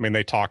 I mean,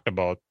 they talked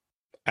about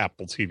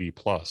Apple TV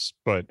Plus,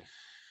 but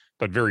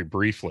very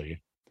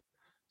briefly.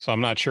 So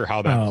I'm not sure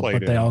how that played.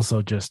 But they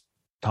also just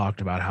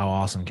talked about how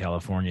awesome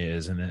California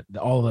is, and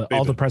all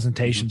the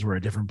presentations were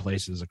at different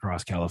places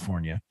across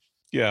California.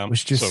 Yeah,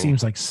 which just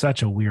seems like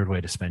such a weird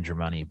way to spend your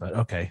money. But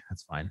okay,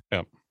 that's fine.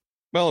 Yeah.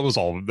 Well,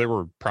 they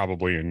were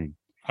probably in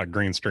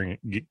Green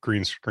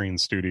Screen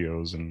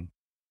Studios, and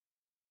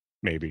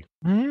maybe.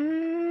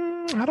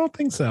 I don't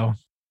think so.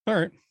 All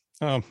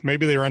right.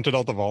 Maybe they rented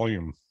out the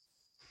volume.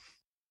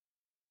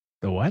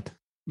 The what?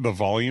 The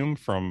volume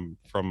from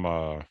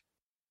The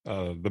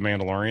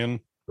Mandalorian.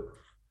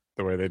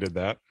 The way they did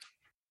that.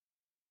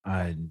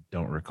 I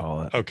don't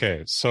recall it.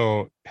 Okay,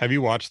 so have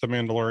you watched The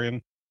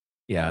Mandalorian?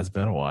 Yeah, it's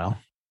been a while.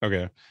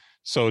 Okay,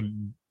 so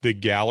the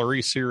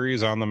gallery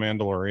series on The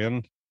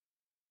Mandalorian,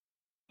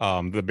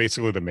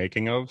 basically the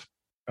making of.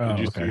 Did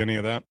you see any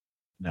of that?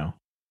 No.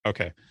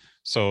 Okay,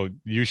 so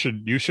you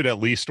should at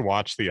least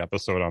watch the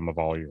episode on the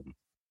volume,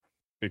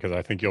 because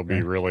I think you'll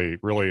be really,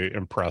 really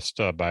impressed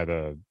by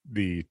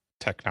the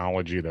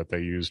technology that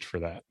they used for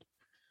that.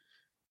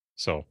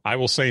 So I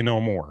will say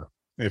no more.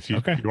 If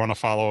you want to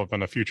follow up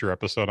in a future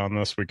episode on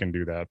this, we can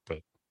do that. But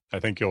I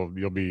think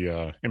you'll be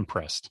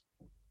impressed.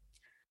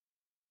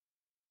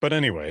 But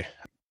anyway,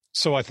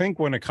 so I think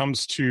when it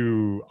comes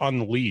to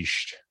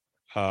Unleashed,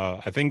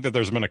 I think that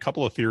there's been a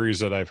couple of theories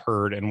that I've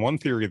heard, and one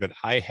theory that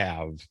I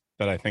have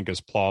that I think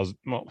is plausible.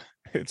 Well,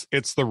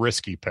 it's the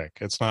risky pick.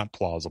 It's not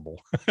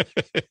plausible,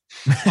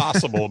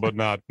 possible, but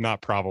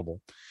not probable.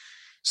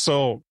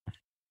 So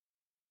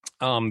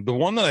the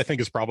one that I think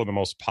is probably the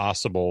most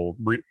possible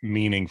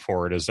meaning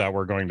for it is that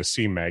we're going to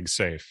see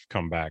MagSafe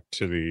come back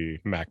to the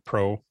Mac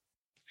Pro,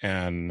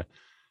 and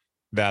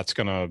that's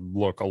going to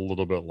look a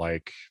little bit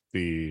like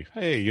the,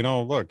 hey,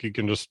 look, you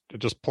can it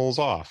just pulls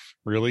off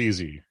real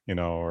easy,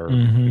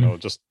 or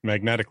just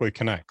magnetically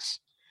connects.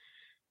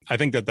 I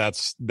think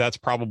that's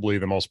probably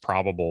the most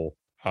probable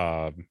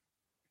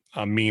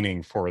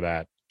meaning for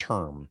that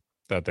term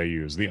that they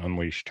use, the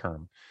Unleashed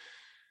term.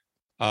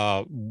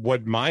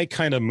 What my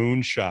kind of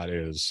moonshot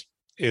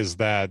is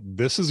that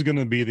this is going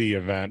to be the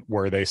event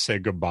where they say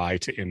goodbye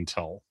to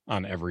Intel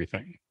on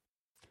everything.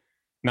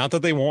 Not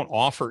that they won't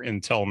offer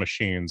Intel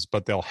machines,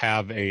 but they'll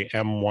have a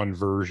M1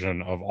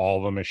 version of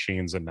all the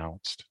machines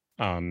announced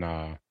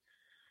on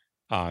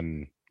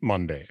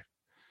Monday.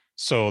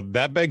 So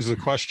that begs the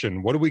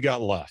question, what do we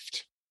got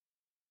left?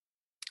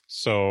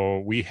 So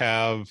we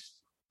have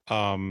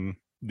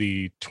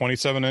the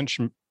 27-inch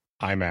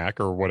iMac,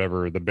 or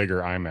whatever the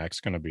bigger iMac's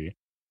going to be.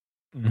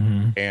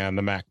 Mm-hmm. And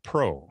the Mac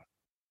Pro.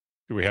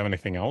 Do we have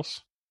anything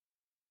else?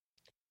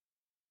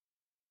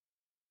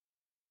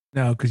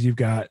 No, because you've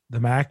got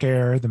the Mac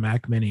Air, the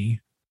Mac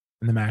Mini,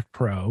 and the Mac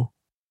Pro,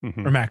 or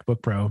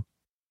MacBook Pro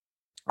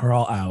are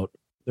all out.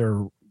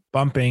 They're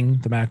bumping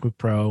the MacBook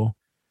Pro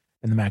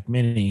and the Mac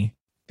Mini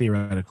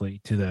theoretically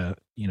to the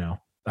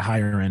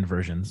higher end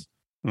versions.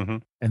 Mm-hmm.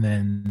 And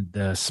then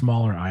the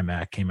smaller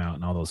iMac came out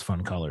in all those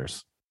fun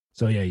colors.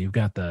 So yeah, you've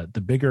got the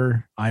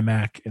bigger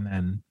iMac and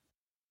then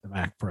the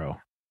Mac Pro.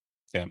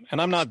 Yeah,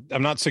 and I'm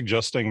not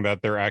suggesting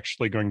that they're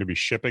actually going to be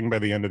shipping by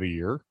the end of the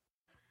year,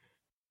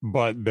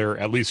 but they're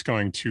at least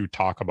going to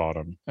talk about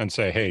them and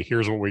say, hey,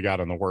 here's what we got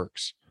in the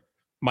works.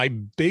 My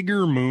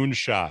bigger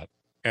moonshot,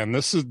 and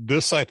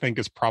this I think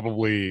is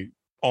probably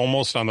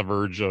almost on the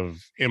verge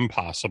of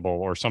impossible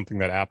or something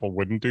that Apple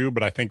wouldn't do,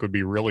 but I think would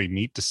be really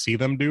neat to see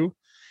them do.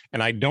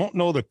 And I don't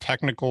know the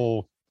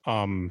technical,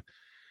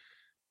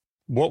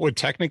 what would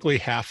technically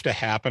have to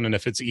happen, and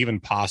if it's even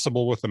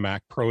possible with the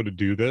Mac Pro to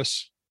do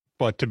this,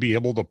 but to be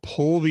able to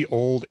pull the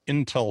old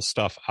Intel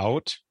stuff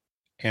out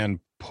and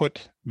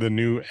put the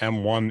new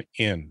M1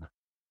 in,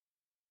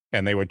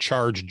 and they would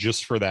charge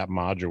just for that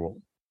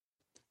module,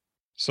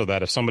 so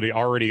that if somebody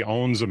already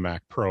owns a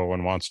Mac Pro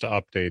and wants to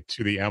update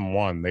to the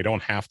M1, they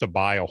don't have to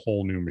buy a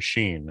whole new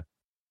machine.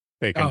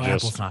 They can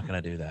just... Apple's not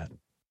going to do that.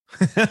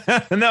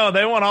 No,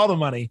 they want all the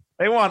money.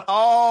 They want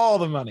all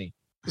the money.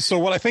 So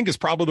what I think is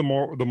probably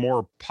the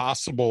more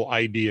possible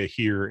idea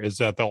here is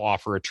that they'll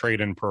offer a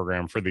trade-in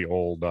program for the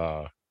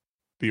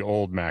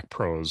old Mac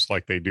Pros,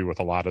 like they do with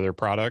a lot of their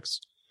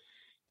products,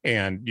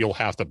 and you'll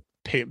have to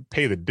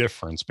pay the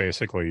difference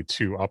basically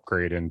to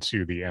upgrade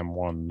into the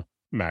M1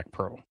 Mac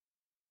Pro.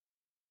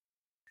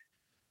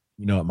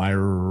 You know what my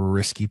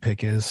risky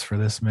pick is for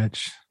this,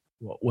 Mitch?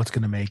 What's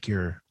going to make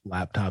your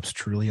laptops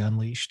truly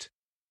unleashed?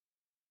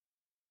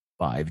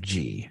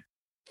 5G.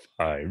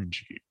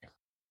 5G.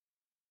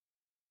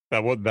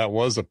 That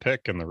was a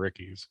pick in the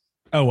Rickies.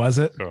 Oh, was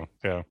it? So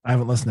yeah, I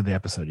haven't listened to the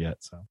episode yet.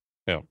 So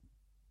yeah,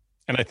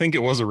 and I think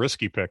it was a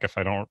risky pick if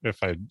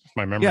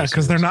my memory. Yeah,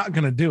 because they're not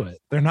going to do it.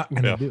 They're not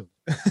going to do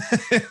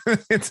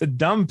it. It's a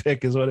dumb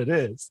pick, is what it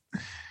is.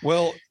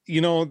 Well,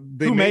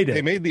 they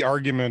made the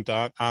argument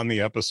on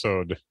the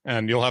episode,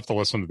 and you'll have to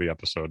listen to the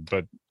episode,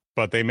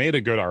 but they made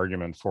a good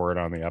argument for it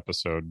on the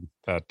episode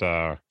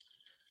that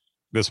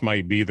this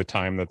might be the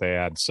time that they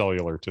add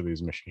cellular to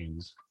these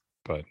machines,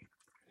 but.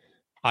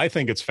 I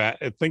think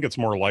it's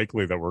more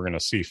likely that we're going to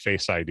see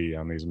Face ID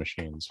on these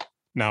machines.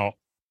 Now,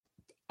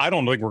 I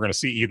don't think we're going to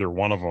see either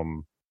one of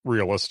them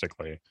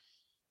realistically,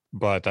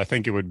 but I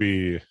think it would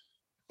be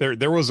there.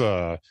 There was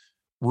a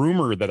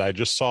rumor that I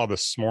just saw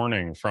this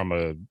morning from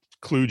a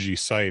Kludgy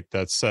site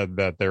that said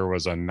that there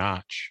was a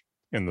notch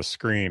in the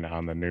screen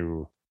on the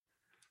new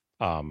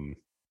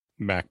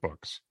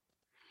MacBooks,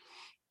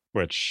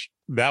 which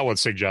that would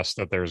suggest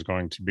that there's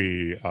going to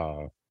be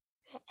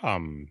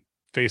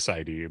Face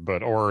ID,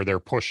 or they're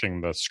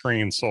pushing the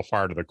screen so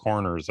far to the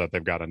corners that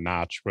they've got a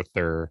notch with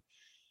their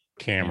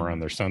camera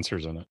and their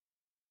sensors in it.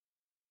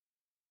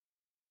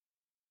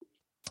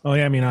 Oh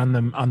yeah, I mean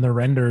on the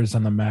renders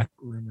on the Mac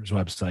Rumors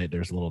website,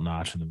 there's a little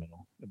notch in the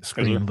middle. The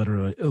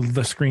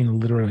screen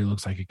literally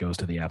looks like it goes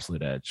to the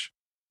absolute edge.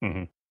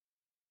 Mm-hmm.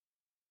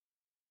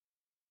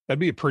 That'd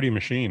be a pretty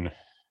machine.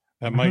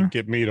 That might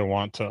get me to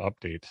want to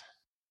update.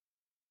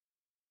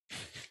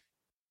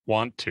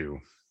 Want to.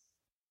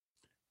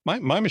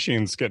 My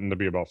machine's getting to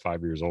be about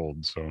 5 years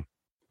old, so.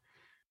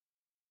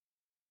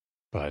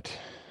 But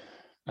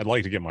I'd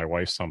like to get my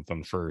wife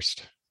something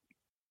first.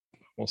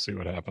 We'll see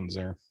what happens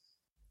there.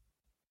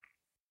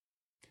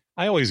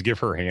 I always give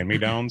her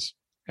hand-me-downs,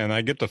 and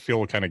I get to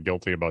feel kind of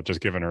guilty about just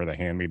giving her the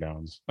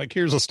hand-me-downs. Like,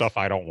 here's the stuff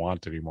I don't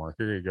want anymore.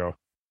 Here you go.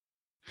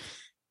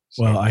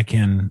 So, well, I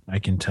can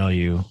tell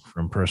you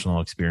from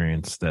personal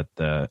experience that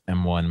the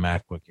M1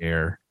 MacBook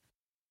Air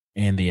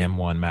and the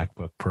M1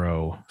 MacBook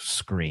Pro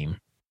scream.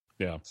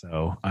 Yeah.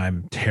 So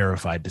I'm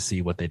terrified to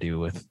see what they do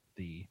with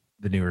the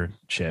newer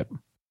chip,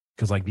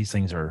 because like these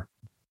things are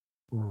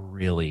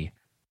really,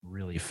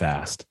 really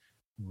fast,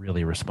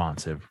 really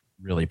responsive,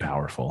 really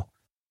powerful.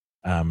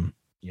 And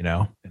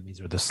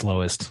these are the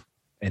slowest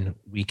and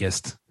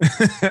weakest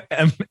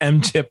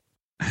M chip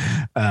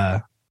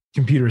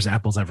computers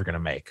Apple's ever going to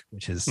make,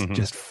 which is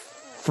just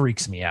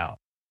freaks me out.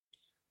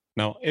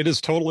 Now, it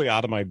is totally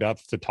out of my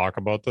depth to talk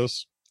about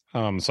this. So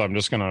I'm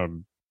just going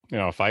to,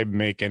 if I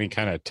make any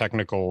kind of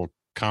technical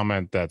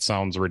comment that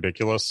sounds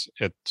ridiculous,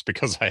 it's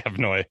because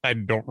I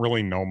don't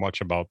really know much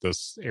about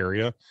this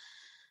area.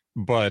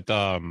 But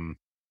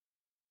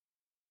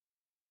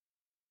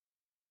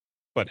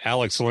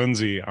Alex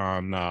Lindsay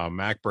on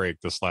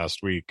MacBreak this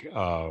last week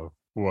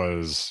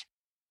was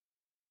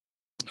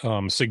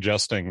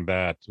suggesting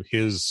that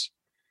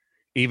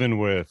even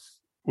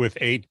with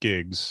 8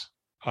 gigs,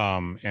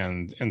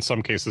 and in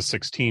some cases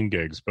 16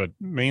 gigs, but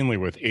mainly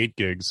with 8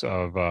 gigs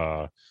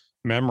of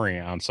memory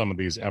on some of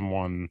these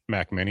M1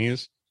 Mac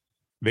Minis,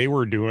 they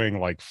were doing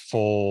like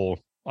full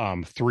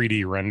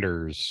 3D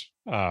renders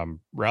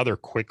rather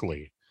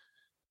quickly,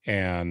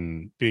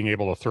 and being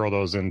able to throw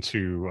those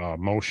into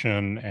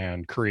motion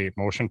and create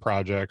motion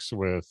projects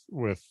with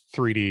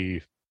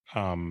 3D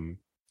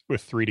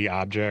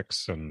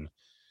objects, and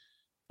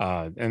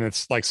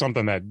it's like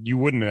something that you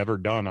wouldn't have ever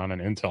done on an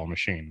Intel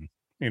machine,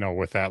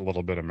 with that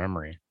little bit of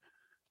memory,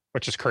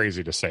 which is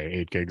crazy to say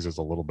 8 gigs is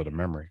a little bit of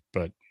memory,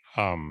 but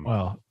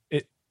well,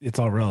 it's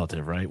all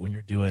relative, right? When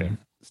you're doing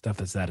stuff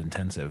that's that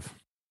intensive,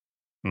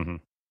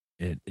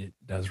 it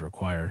does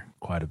require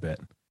quite a bit.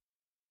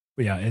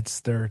 But yeah,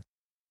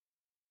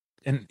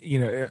 and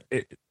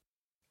it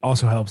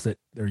also helps that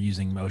they're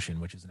using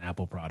Motion, which is an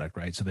Apple product,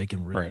 right? So they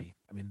can really, right.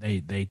 I mean,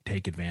 they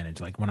take advantage.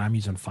 Like when I'm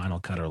using Final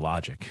Cut or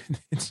Logic,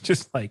 it's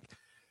just like,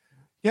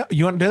 yeah,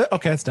 you want to do it?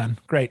 Okay, it's done.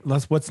 Great.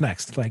 What's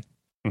next? Like,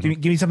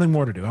 give me something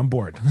more to do. I'm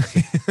bored.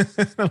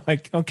 I'm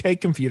like, okay,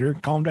 computer,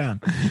 calm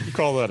down. You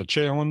call that a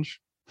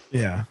challenge?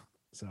 Yeah.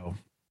 So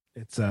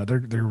it's they're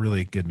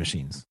really good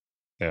machines.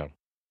 Yeah.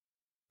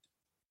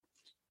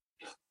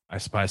 I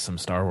spy some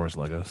Star Wars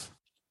Legos.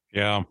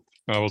 Yeah,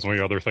 that was my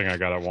other thing I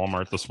got at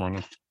Walmart this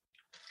morning.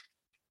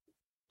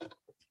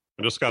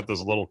 I just got this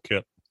little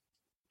kit.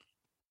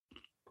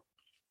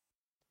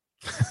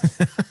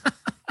 I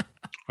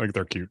think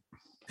they're cute.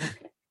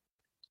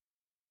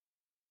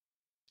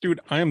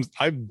 Dude, I've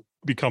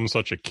become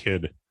such a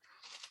kid.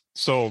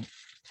 So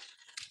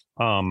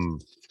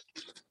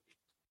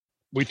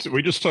we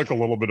just took a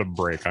little bit of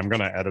break. I'm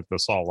going to edit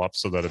this all up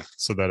so that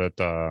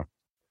it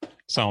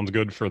sounds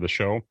good for the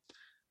show.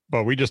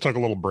 But we just took a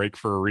little break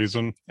for a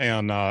reason.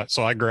 And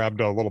so I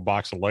grabbed a little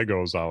box of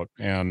Legos out.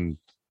 And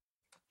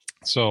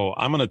so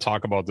I'm going to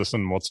talk about this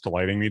in What's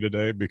Delighting Me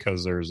today,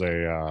 because there's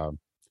a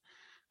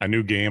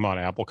new game on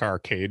Apple Car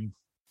Arcade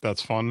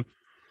that's fun.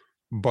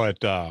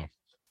 But I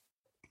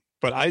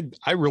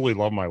really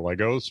love my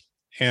Legos.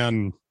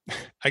 And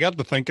I got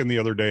to thinking the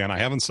other day, and I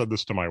haven't said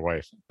this to my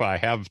wife, but I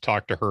have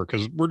talked to her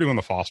because we're doing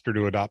the foster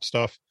to adopt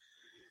stuff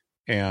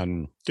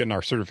and getting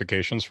our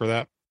certifications for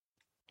that.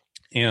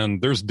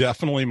 And there's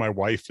definitely, my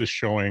wife is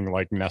showing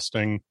like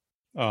nesting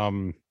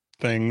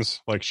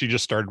things. Like she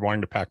just started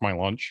wanting to pack my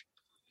lunch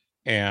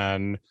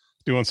and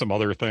doing some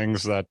other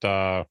things that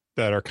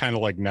are kind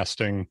of like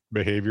nesting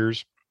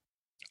behaviors.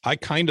 I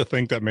kind of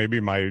think that maybe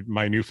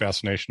my new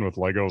fascination with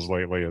Legos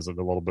lately is a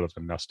little bit of a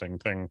nesting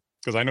thing,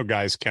 because I know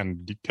guys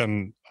can do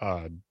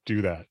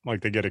that.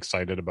 Like they get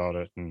excited about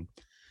it and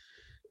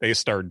they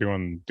start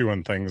doing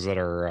things that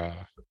are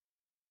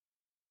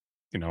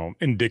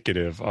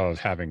indicative of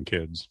having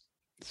kids.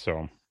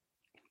 So,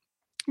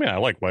 I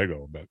like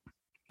Lego, but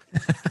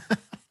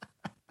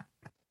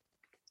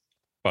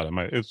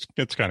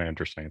it's kind of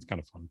interesting. It's kind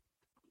of fun.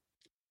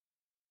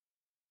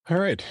 All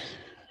right.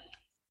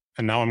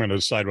 And now I'm going to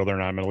decide whether or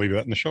not I'm going to leave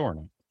that in the show or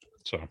not.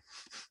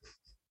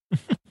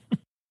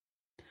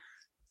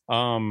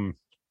 So,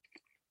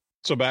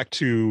 so back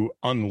to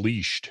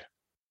Unleashed.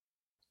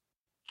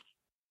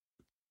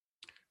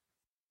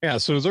 Yeah.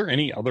 So is there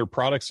any other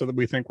products that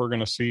we think we're going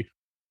to see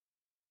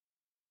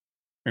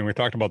mean, we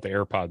talked about the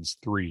AirPods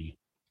 3,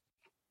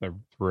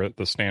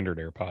 the standard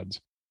AirPods.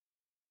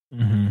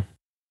 Mm-hmm.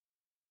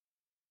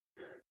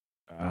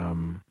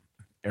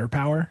 Air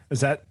power,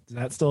 is that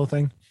still a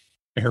thing?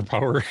 Air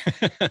power.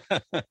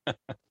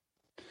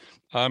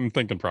 I'm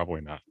thinking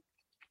probably not.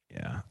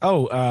 Yeah.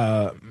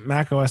 Oh,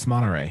 Mac OS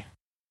Monterey.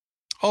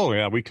 Oh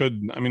yeah, we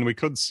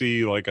could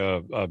see like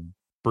a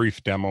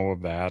brief demo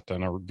of that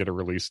and get a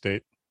release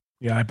date.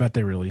 Yeah, I bet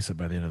they release it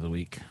by the end of the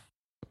week.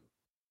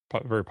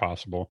 Very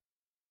possible.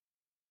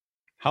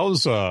 How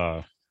is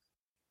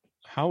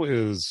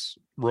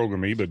Rogue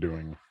Amoeba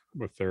doing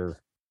with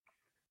their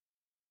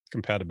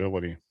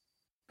compatibility?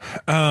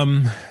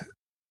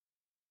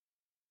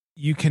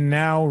 You can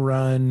now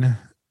run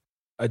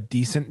a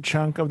decent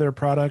chunk of their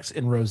products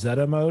in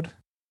Rosetta mode.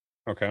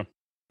 Okay.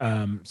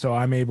 So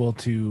I'm able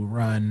to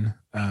run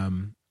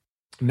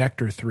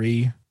Nectar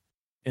 3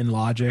 in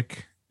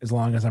Logic as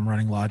long as I'm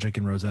running Logic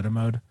in Rosetta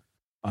mode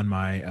on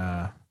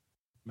my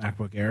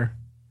MacBook Air.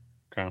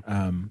 Okay.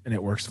 And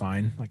it works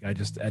fine. Like I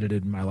just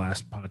edited my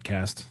last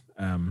podcast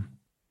on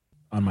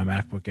my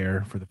MacBook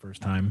Air for the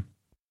first time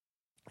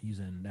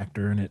using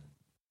Nectar, and it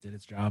did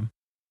its job.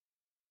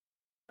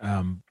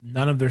 None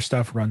of their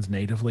stuff runs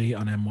natively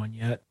on M1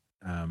 yet,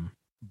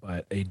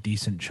 but a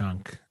decent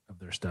chunk of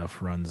their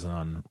stuff runs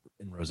in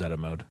Rosetta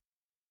mode.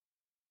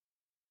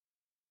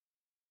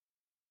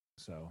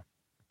 So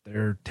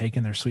they're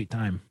taking their sweet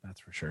time, that's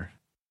for sure.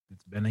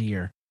 It's been a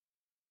year.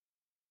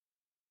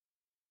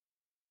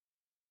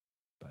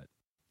 But,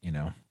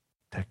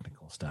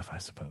 technical stuff, I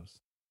suppose.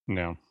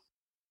 No.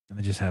 And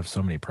they just have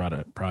so many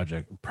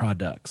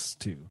products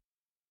too.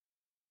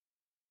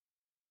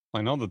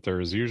 I know that there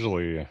is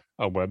usually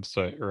a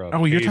website or a.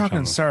 Oh, you're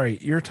talking. Sorry,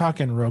 you're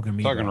talking Rogue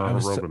Amoeba.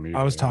 Rogue Amoeba.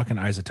 I was talking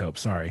Isotope.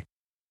 Sorry.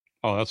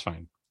 Oh, that's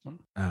fine.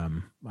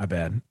 My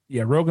bad.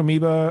 Yeah, Rogue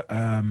Amoeba.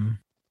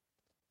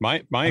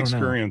 My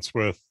experience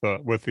with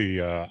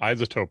the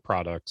Isotope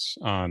products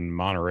on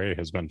Monterey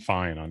has been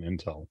fine on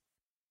Intel.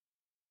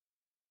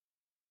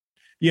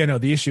 Yeah, no,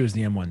 the issue is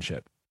the M1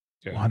 chip.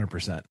 Yeah.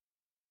 100%.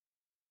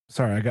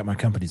 Sorry, I got my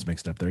companies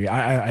mixed up there. Yeah,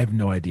 I have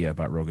no idea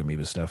about Rogue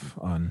Amoeba stuff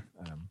on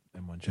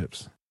M1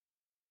 chips.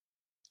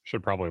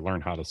 Should probably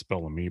learn how to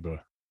spell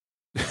amoeba.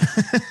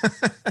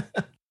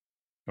 That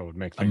would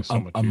make things so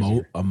much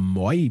easier.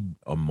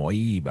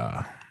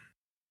 Amoeba.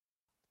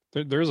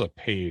 There's a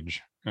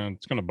page, and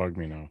it's going to bug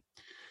me now.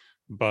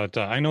 But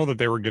I know that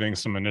they were getting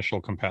some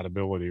initial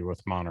compatibility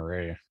with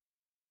Monterey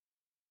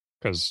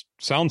because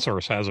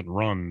SoundSource hasn't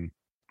run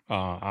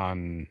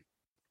on.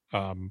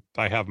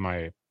 I have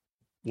my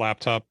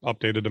laptop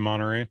updated to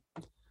Monterey,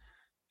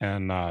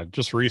 and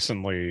just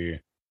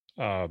recently,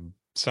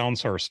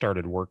 SoundSource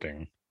started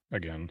working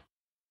again.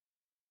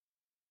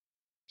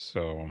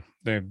 So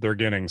they're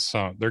getting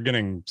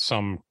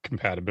some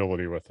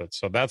compatibility with it.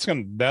 So that's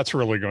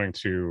really going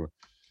to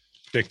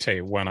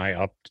dictate when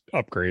I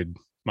upgrade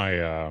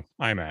my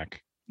iMac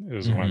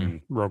is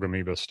when Rogue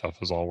Amoeba stuff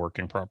is all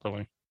working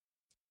properly.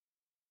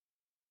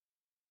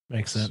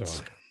 Makes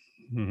sense.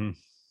 So,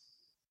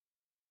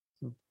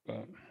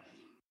 but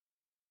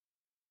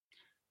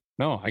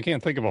no, I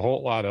can't think of a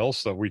whole lot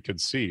else that we could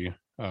see.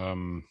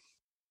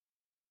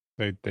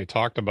 They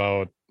talked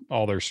about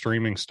all their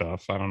streaming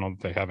stuff. I don't know if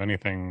they have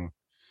anything.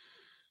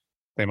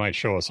 They might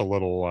show us a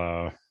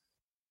little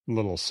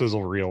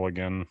sizzle reel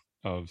again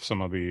of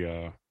some of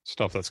the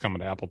stuff that's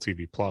coming to Apple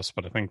TV Plus,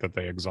 but I think that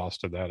they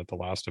exhausted that at the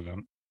last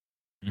event.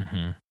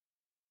 Mm-hmm.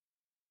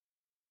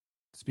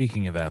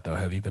 Speaking of that, though,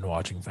 have you been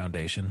watching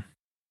Foundation?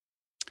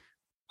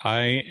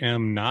 I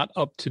am not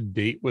up to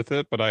date with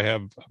it, but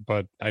I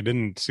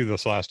didn't see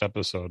this last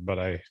episode, but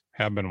I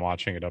have been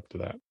watching it up to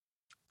that.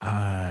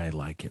 I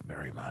like it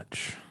very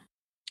much.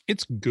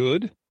 It's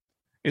good.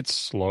 It's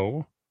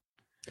slow,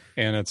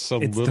 and it's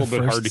little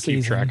bit hard to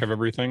keep track of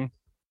everything.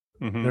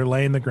 Mm-hmm. They're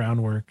laying the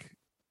groundwork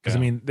because, I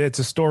mean, it's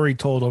a story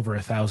told over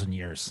 1,000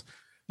 years.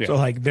 Yeah. So,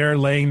 like, they're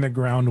laying the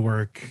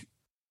groundwork,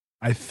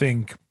 I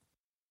think,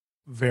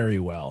 very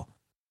well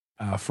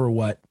for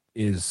what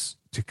is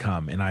to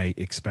come, and I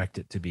expect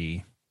it to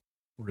be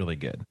really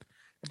good.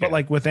 But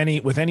like with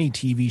any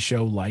TV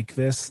show like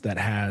this that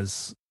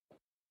has,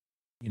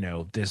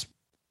 this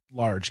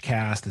large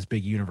cast, this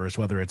big universe,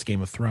 whether it's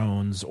Game of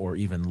Thrones or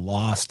even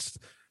Lost,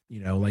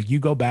 like you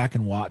go back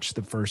and watch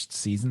the first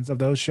seasons of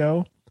those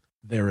show,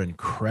 they're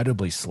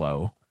incredibly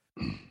slow,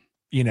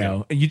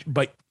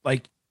 but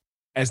like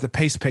as the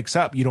pace picks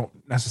up, you don't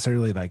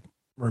necessarily like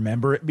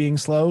remember it being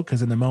slow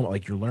because in the moment,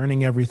 like you're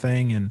learning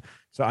everything. And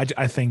so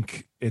I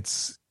think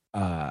it's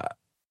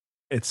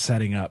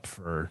setting up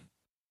for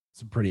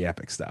some pretty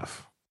epic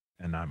stuff,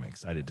 and I'm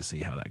excited to see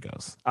how that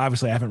goes.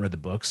 Obviously I haven't read the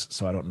books,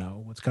 so I don't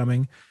know what's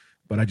coming,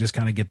 but I just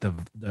kind of get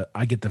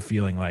I get the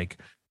feeling like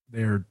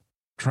they're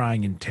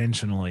trying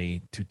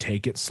intentionally to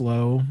take it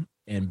slow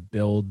and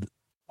build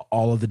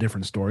all of the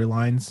different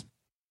storylines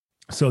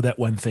so that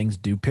when things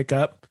do pick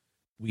up,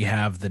 we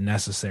have the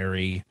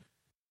necessary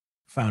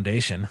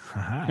foundation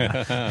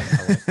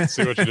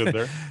see what you did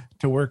there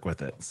to work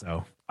with it.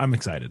 So I'm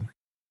excited.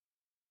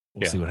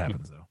 We'll see what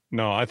happens though.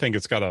 No, I think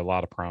it's got a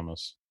lot of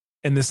promise.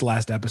 And this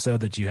last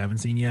episode that you haven't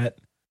seen yet,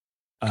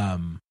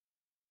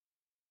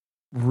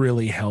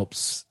 really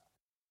helps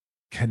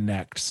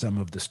connect some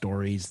of the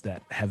stories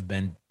that have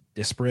been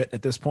disparate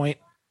at this point.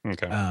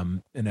 Okay.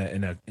 In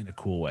a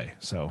cool way.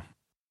 So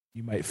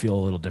you might feel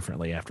a little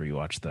differently after you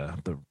watch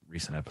the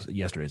recent episode,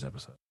 yesterday's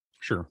episode.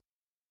 Sure.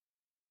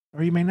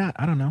 Or you may not.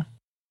 I don't know.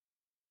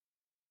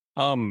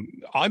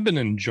 I've been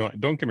enjoying,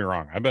 don't get me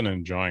wrong, I've been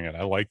enjoying it.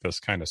 I like this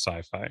kind of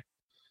sci-fi.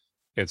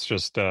 It's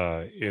just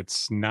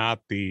it's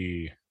not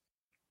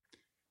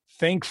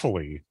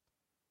thankfully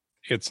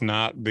it's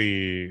not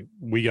we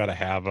got to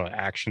have an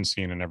action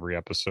scene in every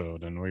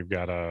episode, and we've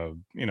got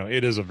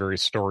it is a very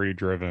story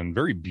driven,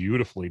 very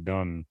beautifully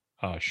done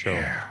show.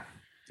 Yeah.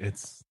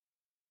 It's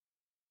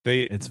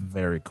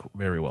very cool,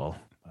 very well.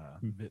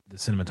 The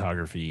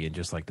cinematography and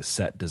just like the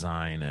set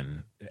design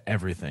and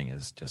everything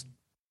is just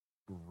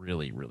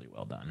really, really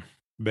well done.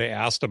 They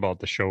asked about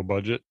the show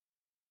budget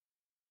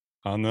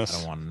on this. I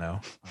don't want to know.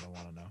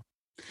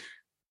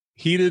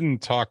 He didn't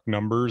talk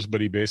numbers,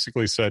 but he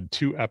basically said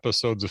 2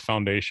 episodes of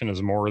Foundation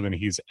is more than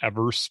he's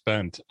ever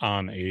spent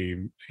on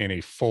in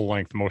a full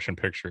length motion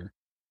picture.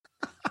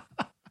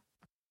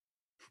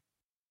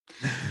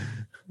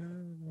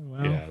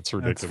 Well, yeah, it's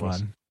ridiculous.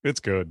 Fun. It's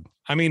good.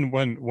 I mean,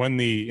 when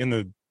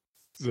the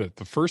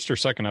first or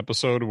second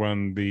episode,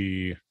 when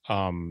the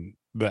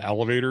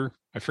elevator,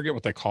 I forget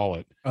what they call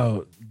it.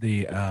 Oh,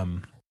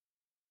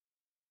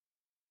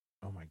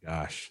 oh my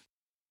gosh.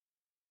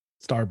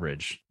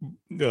 Starbridge.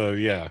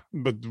 Yeah,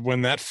 but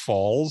when that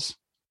falls,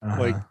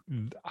 like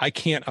I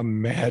can't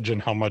imagine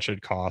how much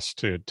it costs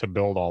to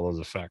build all those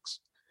effects.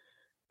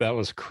 That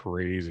was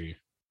crazy.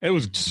 It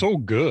was so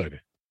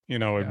good.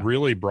 It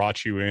really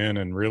brought you in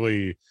and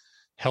really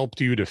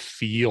helped you to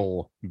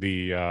feel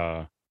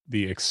the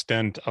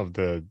extent of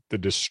the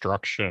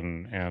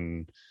destruction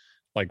and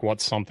like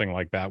what something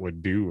like that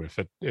would do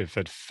if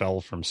it fell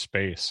from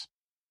space.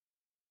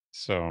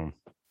 So,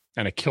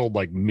 and it killed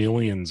like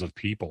millions of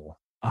people.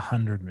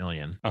 100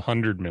 million.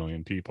 100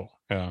 million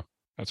people. Yeah,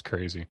 that's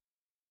crazy.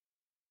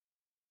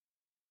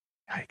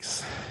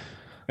 Yikes.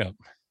 Yeah.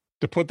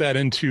 To put that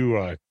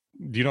into,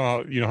 do you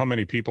know how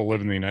many people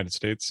live in the United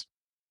States?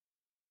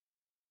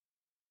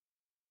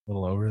 A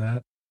little over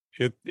that.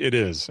 It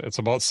is. It's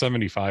about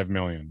 75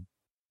 million.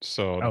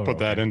 So to put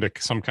that into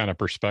some kind of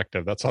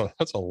perspective, that's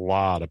a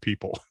lot of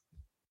people.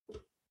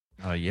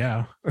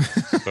 Yeah.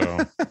 So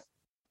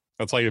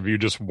that's like if you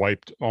just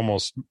wiped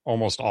almost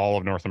all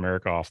of North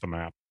America off the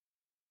map.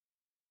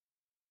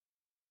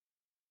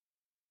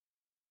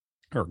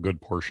 Or a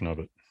good portion of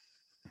it.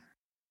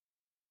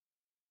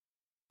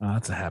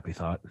 That's a happy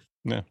thought.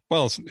 Yeah.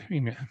 Well, it's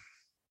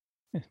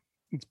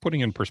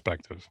putting in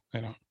perspective.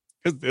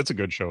 It's a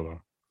good show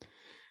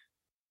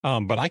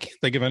though. But I can't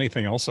think of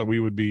anything else that we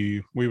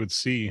would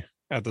see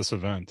at this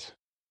event.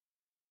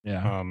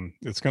 Yeah.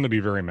 It's going to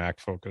be very Mac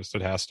focused.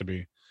 It has to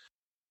be.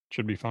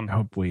 Should be fun. I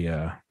hope we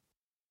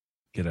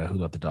get a Who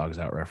Let the Dogs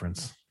Out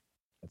reference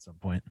at some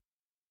point.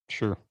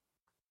 Sure.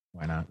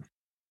 Why not?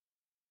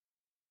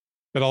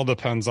 It all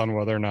depends on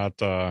whether or not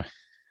Craig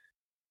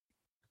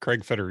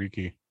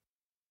Federighi.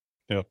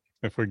 Yep.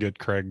 If we get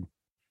Craig.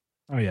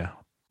 Oh yeah.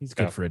 He's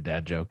good for a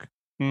dad joke.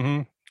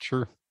 Mm-hmm.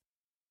 Sure.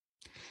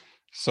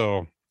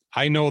 So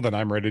I know that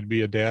I'm ready to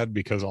be a dad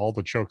because all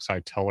the jokes I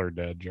tell are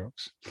dad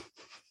jokes.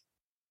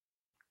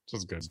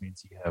 This is good. Just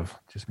means you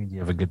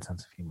have a good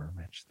sense of humor,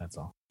 Mitch. That's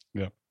all.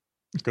 Yep.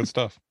 It's good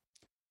stuff.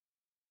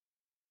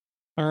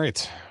 All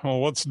right.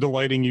 Well, what's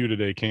delighting you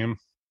today, Cam?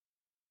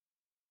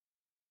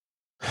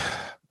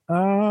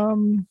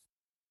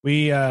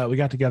 We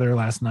got together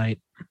last night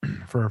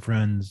for a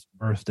friend's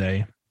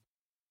birthday,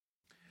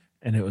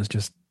 and it was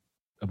just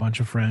a bunch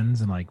of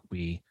friends, and like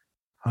we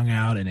hung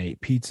out and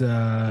ate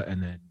pizza,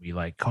 and then we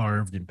like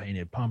carved and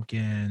painted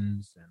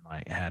pumpkins and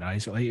like had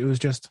ice. Like it was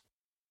just,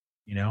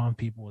 and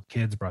people with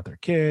kids brought their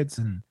kids,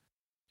 and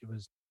it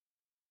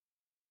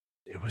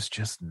was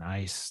just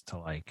nice to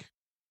like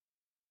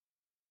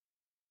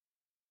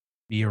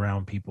be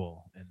around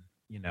people, and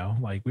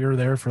like we were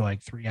there for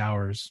like 3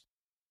 hours.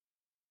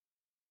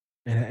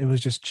 And it was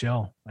just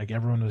chill. Like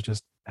everyone was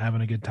just having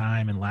a good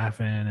time and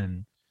laughing,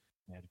 and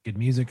had good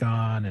music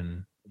on.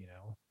 And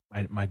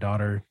my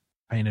daughter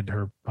painted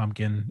her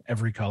pumpkin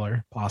every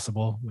color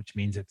possible, which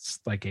means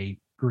it's like a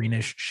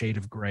greenish shade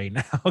of gray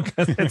now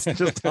because it's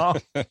just all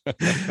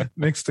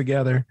mixed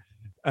together.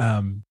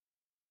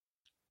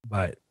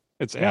 But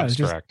it's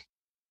abstract.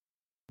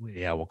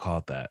 We'll call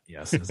it that.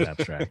 Yes, it's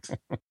abstract.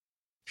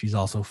 She's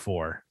also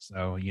 4,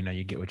 so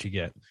you get what you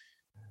get.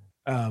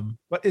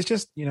 But it's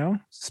just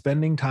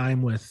spending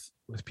time with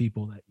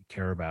people that you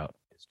care about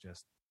is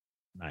just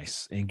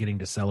nice, and getting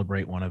to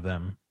celebrate one of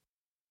them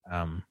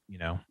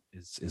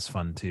is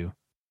fun too.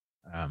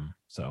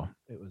 So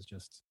it was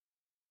just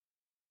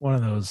one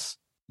of those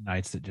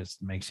nights that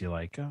just makes you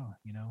like, oh,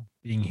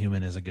 being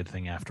human is a good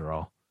thing after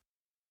all.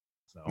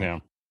 So yeah,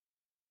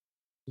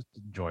 just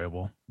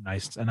enjoyable. A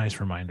nice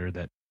reminder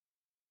that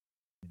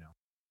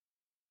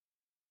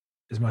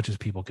as much as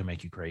people can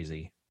make you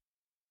crazy,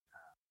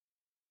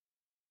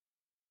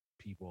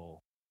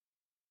 people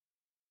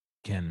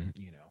can,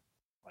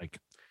 like,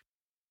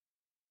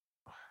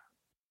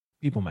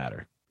 people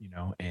matter,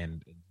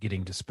 and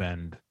getting to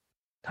spend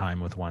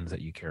time with ones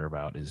that you care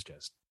about is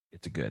just,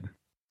 it's a good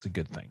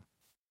thing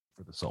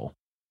for the soul.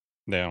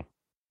 Yeah.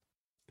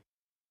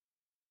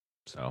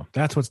 So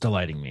that's what's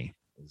delighting me.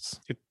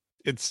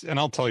 It's, and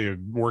I'll tell you,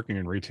 working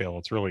in retail,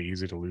 it's really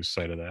easy to lose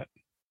sight of that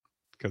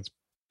because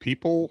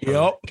people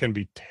can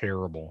be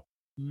terrible.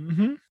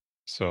 Mm-hmm.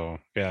 So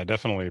yeah, I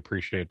definitely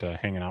appreciate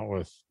hanging out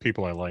with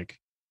people I like.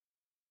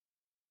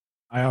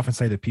 I often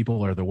say that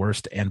people are the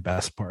worst and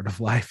best part of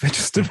life. It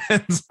just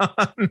depends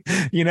on,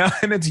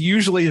 and it's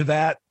usually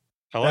that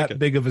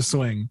big of a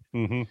swing.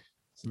 Mm-hmm.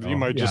 So, you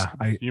might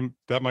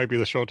that might be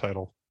the show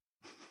title.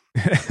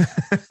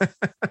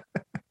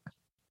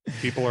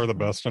 People are the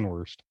best and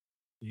worst.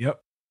 Yep.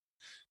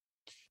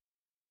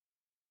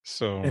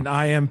 So, and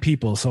I am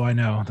people, so I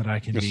know that I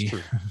can be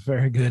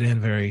very good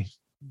and very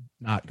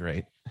not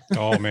great.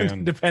 Oh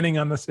man. Depending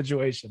on the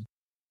situation.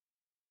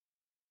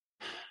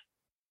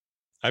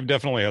 I've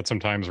definitely had some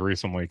times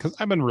recently because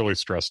I've been really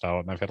stressed out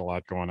and I've had a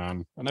lot going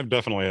on. And I've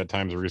definitely had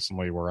times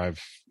recently where I've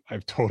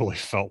totally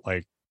felt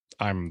like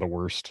I'm the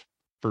worst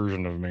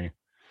version of me.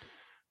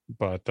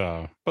 But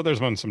there's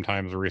been some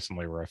times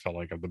recently where I felt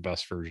like I'm the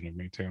best version of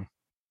me too.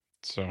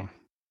 So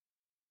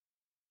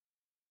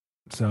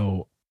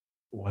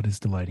what is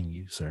delighting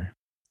you, sir?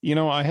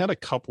 I had a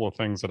couple of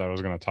things that I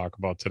was going to talk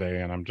about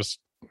today, and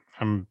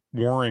I'm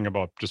worrying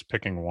about just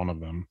picking one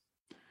of them.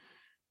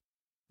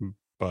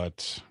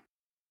 But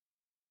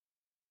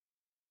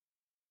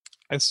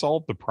I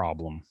solved the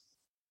problem,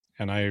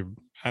 and I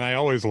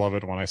always love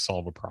it when I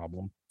solve a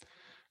problem.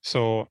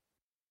 So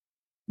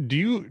do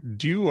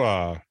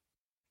you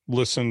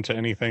listen to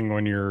anything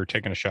when you're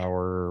taking a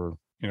shower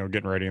or,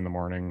 getting ready in the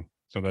morning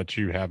so that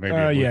you have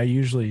maybe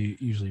usually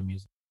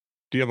music.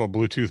 Do you have a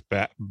Bluetooth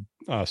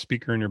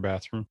speaker in your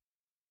bathroom?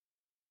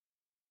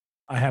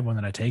 I have one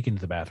that I take into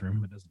the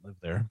bathroom. It doesn't live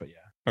there, but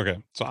yeah. Okay.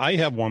 So I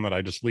have one that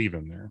I just leave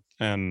in there.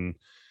 And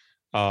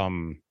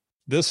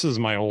this is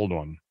my old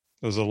one.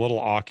 There's a little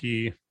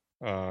Aki.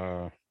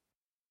 I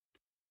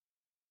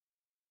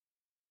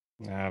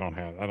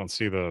don't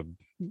see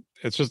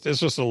it's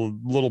just a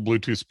little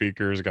Bluetooth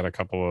speaker. It's got a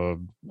couple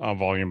of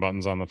volume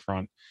buttons on the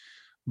front.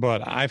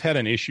 But I've had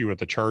an issue with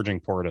the charging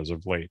port as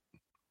of late.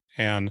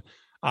 And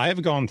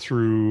I've gone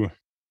through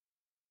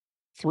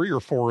 3 or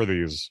 4 of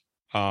these,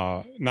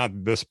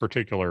 not this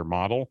particular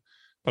model,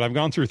 but I've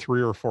gone through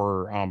 3 or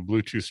 4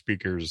 Bluetooth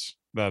speakers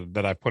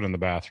that I put in the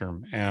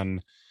bathroom.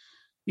 And,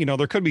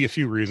 there could be a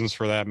few reasons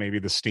for that. Maybe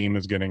the steam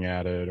is getting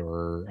added,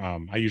 or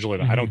I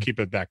don't keep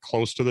it that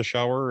close to the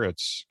shower.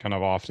 It's kind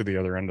of off to the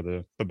other end of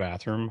the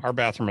bathroom. Our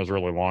bathroom is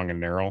really long and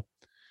narrow.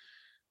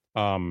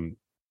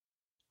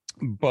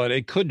 But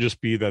it could just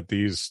be that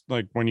these,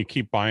 like when you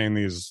keep buying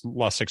these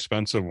less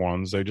expensive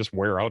ones, they just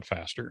wear out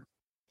faster.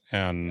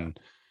 And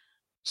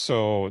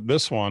so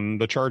this one,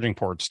 the charging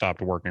port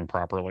stopped working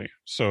properly.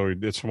 So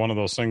it's one of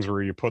those things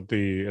where you put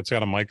it's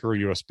got a micro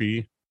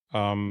USB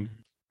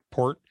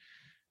port,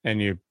 and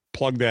you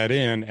plug that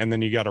in, and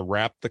then you got to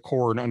wrap the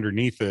cord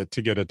underneath it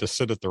to get it to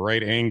sit at the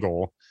right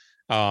angle.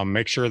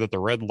 Make sure that the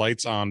red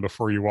light's on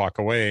before you walk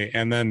away.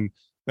 And then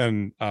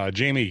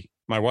Jamie,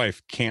 my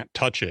wife, can't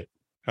touch it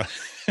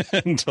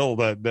until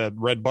that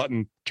red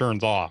button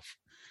turns off.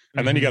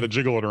 And then you got to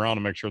jiggle it around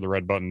and make sure the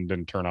red button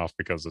didn't turn off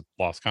because it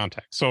lost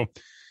contact. So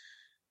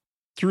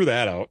threw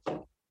that out,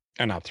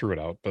 and not threw it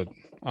out, but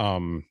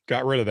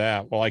got rid of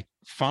that. Well, I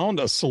found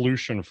a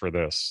solution for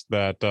this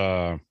that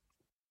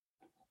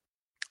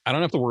I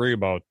don't have to worry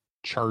about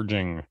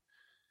charging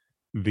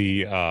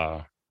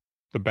the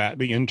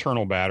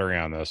internal battery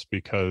on this,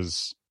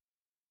 because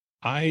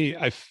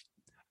I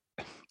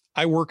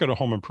work at a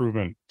home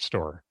improvement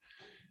store.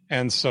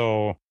 And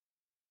so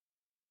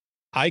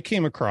I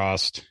came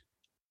across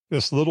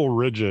this little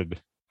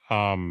Rigid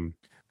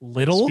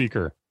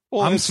speaker.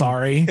 Well, I'm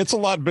sorry. It's a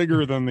lot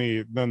bigger than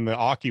the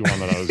Aki one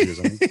that I was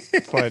using.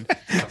 But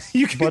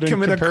you can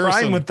commit a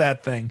crime with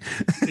that thing.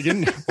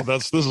 Well,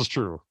 this is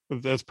true.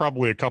 That's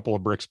probably a couple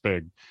of bricks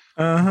big.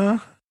 Uh-huh.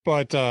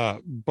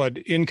 But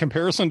in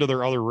comparison to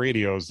their other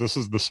radios, this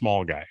is the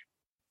small guy.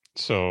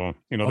 So,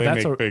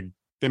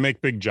 they make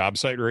big job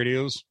site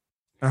radios.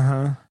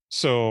 Uh-huh.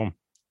 So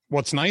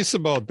what's nice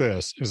about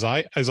this is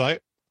I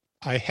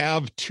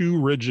have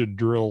 2 Rigid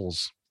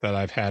drills that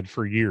I've had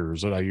for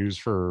years that I use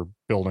for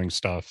building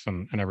stuff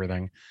and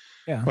everything.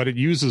 Yeah. But it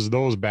uses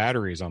those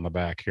batteries on the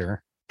back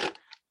here.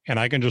 And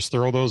I can just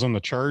throw those in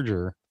the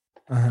charger.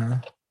 Uh-huh.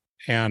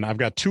 And I've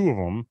got 2 of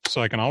them.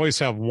 So I can always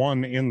have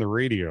one in the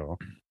radio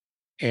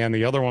and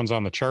the other one's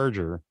on the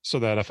charger, so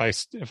that if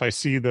I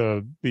see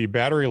the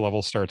battery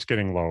level starts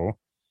getting low,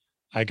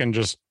 I can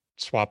just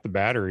swap the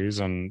batteries,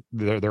 and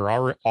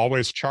they're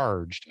always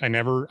charged.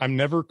 I'm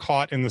never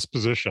caught in this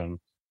position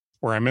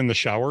where I'm in the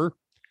shower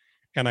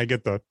and I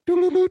get the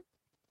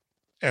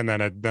and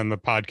then the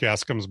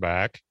podcast comes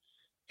back,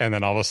 and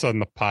then all of a sudden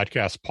the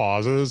podcast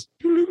pauses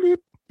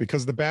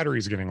because the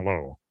battery's getting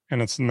low,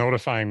 and it's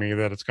notifying me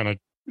that it's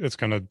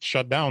gonna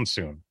shut down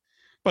soon.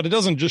 But it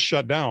doesn't just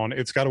shut down;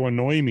 it's got to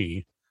annoy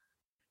me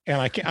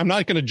and I'm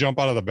not going to jump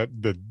out of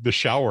the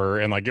shower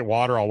and like get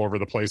water all over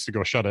the place to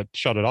go shut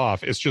it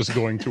off. It's just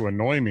going to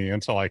annoy me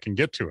until I can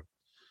get to it.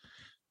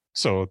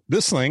 So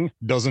this thing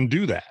doesn't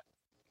do that,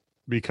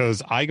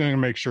 because I'm going to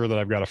make sure that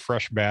I've got a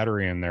fresh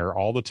battery in there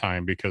all the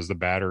time, because the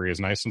battery is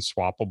nice and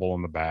swappable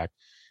in the back,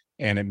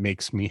 and it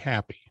makes me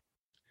happy.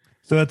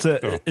 So it's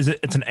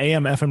an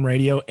AM FM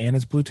radio and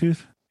it's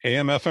Bluetooth?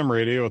 AM FM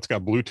radio. It's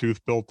got Bluetooth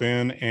built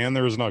in, and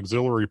there's an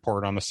auxiliary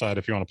port on the side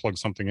if you want to plug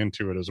something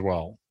into it as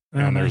well.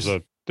 And nice.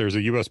 There's a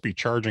USB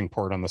charging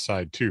port on the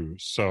side too.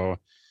 So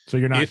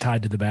you're not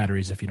tied to the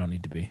batteries if you don't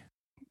need to be.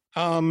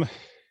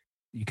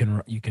 You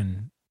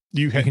can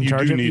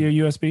charge it via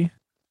USB.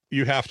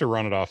 You have to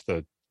run it off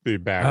the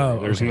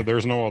battery.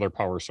 There's no other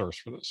power source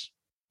for this.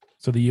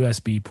 So the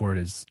USB port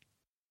is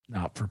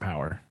not for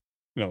power.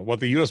 No, what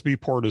the USB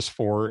port is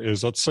for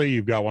is, let's say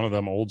you've got one of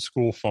them old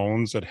school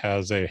phones that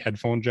has a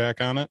headphone jack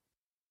on it,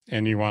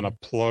 and you want to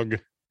plug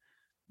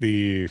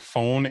the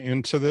phone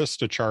into this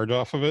to charge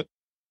off of it.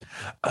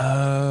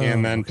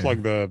 And then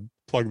plug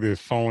the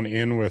phone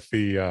in with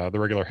the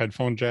regular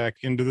headphone jack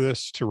into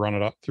this to run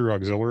it up through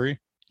auxiliary.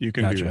 You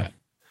can do that.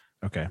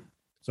 Okay.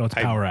 So it's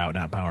power out,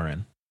 not power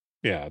in.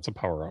 Yeah, it's a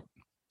power out.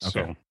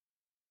 Okay. So,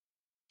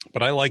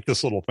 but I like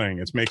this little thing.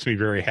 It makes me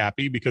very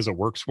happy because it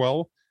works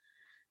well.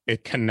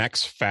 It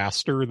connects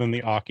faster than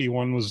the Aki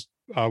one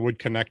would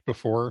connect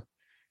before.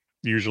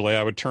 Usually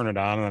I would turn it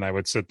on and then I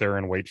would sit there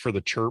and wait for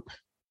the chirp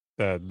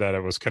that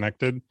it was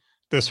connected.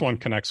 This one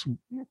connects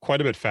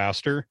quite a bit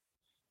faster,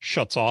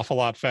 shuts off a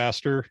lot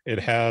faster. It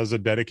has a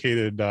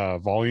dedicated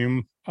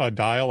volume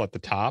dial at the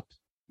top,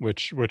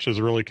 which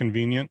is really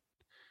convenient.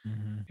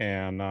 Mm-hmm.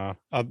 And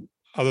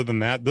other than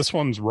that, this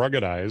one's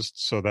ruggedized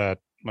so that,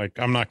 like,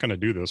 I'm not going to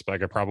do this, but I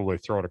could probably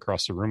throw it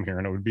across the room here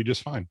and it would be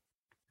just fine.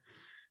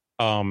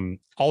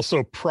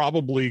 Also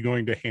probably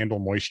going to handle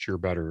moisture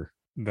better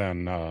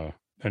than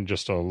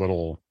just a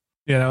little.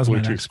 Yeah, that was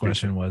Bluetooth my next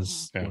question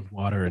was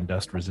water and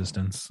dust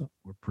resistance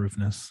or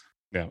proofness.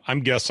 Yeah,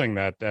 I'm guessing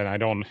that, and I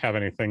don't have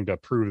anything to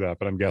prove that,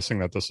 but I'm guessing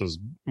that this is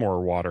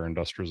more water and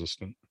dust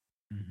resistant.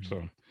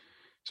 Mm-hmm.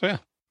 So yeah,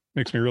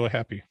 makes me really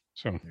happy.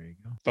 So there you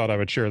go. Thought I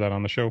would share that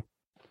on the show.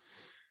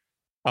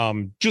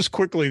 Just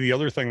quickly, the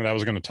other thing that I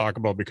was going to talk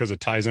about, because it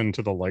ties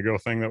into the Lego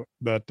thing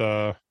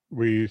that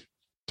we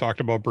talked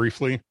about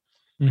briefly.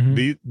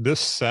 Mm-hmm. This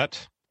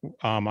set,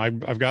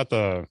 I've got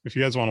if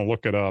you guys want to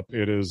look it up,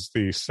 it is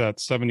the set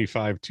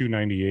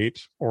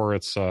 75298, or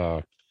it's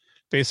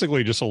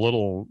basically just a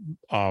little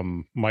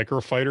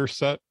microfighter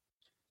set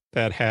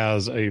that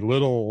has a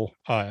little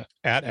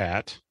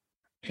AT-AT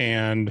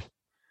and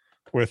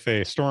with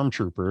a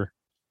stormtrooper,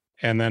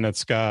 and then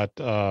it's got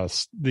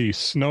the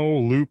Snow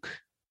Luke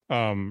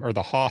or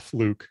the Hoth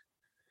Luke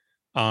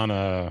on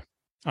a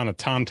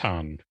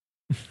tauntaun,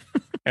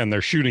 and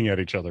they're shooting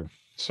at each other.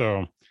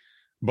 So,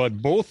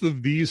 but both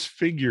of these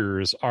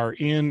figures are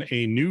in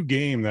a new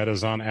game that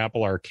is on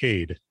Apple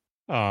Arcade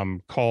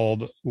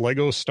called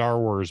Lego Star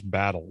Wars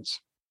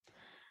Battles.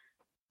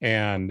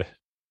 And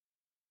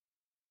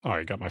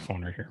I got my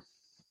phone right here.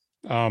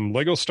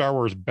 Lego Star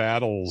Wars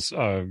Battles.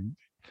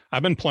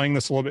 I've been playing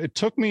this a little bit. It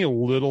took me a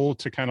little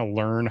to kind of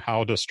learn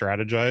how to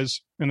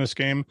strategize in this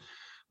game,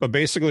 but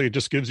basically it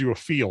just gives you a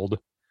field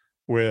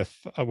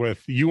with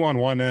you on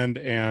one end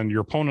and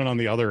your opponent on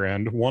the other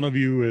end. One of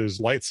you is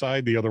light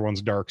side, the other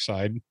one's dark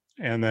side,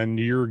 and then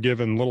you're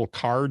given little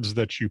cards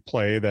that you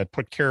play that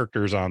put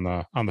characters on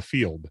the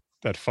field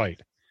that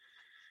fight.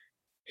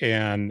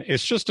 And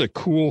it's just a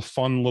cool,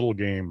 fun little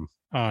game.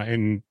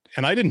 And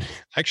I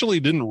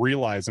didn't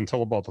realize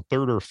until about the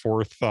third or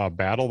fourth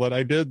battle that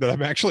I did that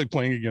I'm actually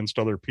playing against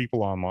other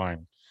people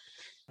online.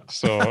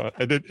 So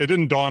it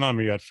didn't dawn on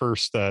me at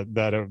first that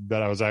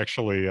I was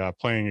actually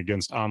playing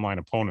against online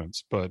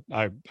opponents, but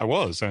I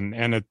was,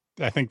 and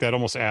I think that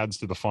almost adds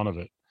to the fun of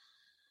it.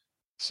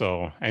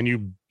 So, and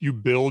you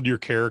build your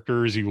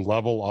characters, you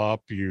level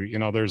up,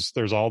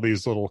 there's all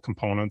these little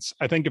components.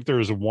 I think if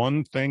there's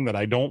one thing that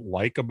I don't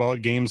like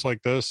about games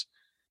like this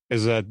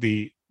is that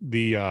the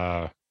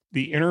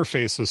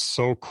interface is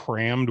so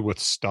crammed with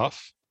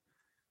stuff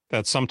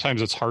that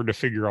sometimes it's hard to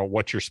figure out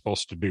what you're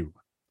supposed to do.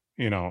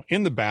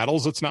 In the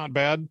battles, it's not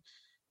bad,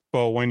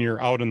 but when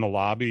you're out in the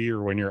lobby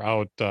or when you're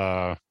out,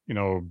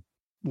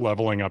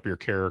 leveling up your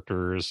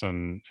characters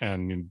and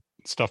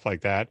stuff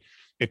like that,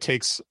 it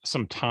takes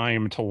some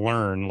time to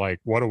learn, like,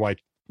 what do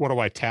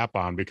I tap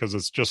on? Because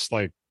it's just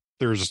like,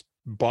 there's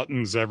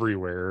buttons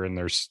everywhere and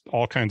there's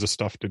all kinds of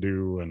stuff to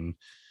do. And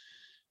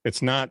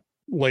it's not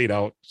laid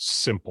out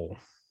simple.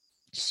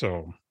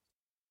 So,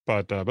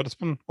 but it's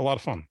been a lot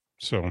of fun.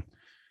 So,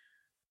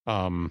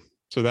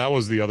 so that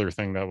was the other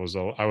thing that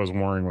I was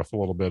worrying with a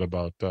little bit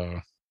about,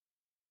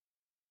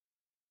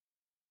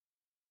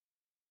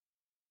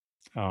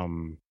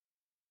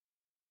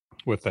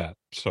 with that.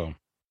 So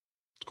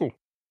it's cool.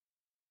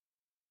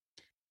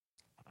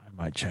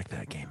 I might check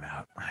that game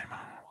out.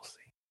 We'll see.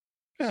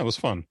 Yeah, it was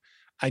fun.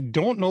 I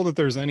don't know that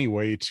there's any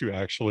way to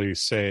actually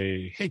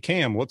say, "Hey,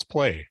 Cam, let's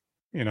play."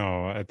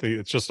 I think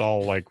it's just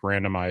all like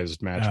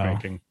randomized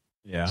matchmaking.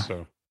 Yeah.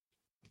 So,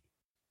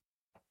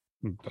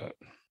 but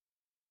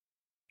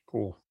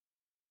Cool.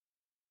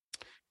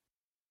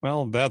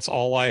 Well, that's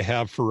all I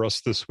have for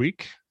us this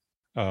week.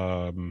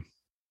 Did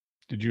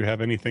you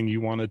have anything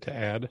you wanted to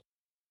add?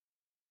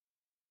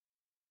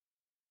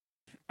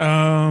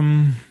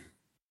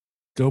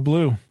 Go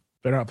Blue.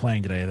 They're not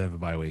playing today. They have a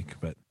bye week,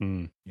 but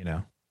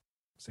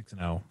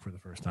 6-0 for the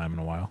first time in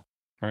a while.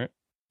 All right.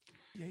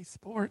 Yay,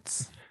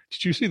 sports.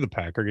 Did you see the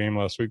Packer game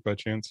last week by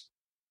chance?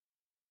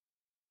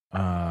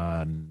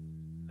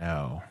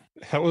 No.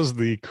 That was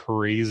the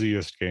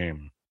craziest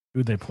game.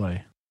 Who'd they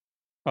play?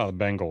 Oh, the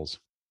Bengals.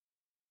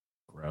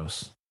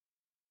 Gross.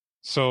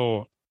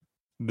 So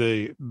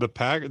the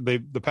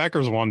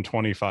Packers won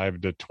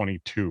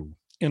 25-22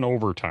 in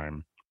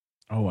overtime.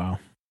 Oh wow.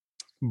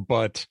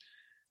 But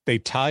they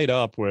tied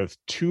up with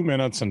 2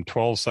 minutes and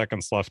 12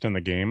 seconds left in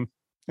the game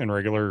in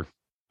regular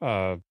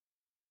in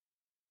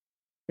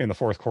the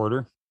fourth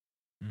quarter.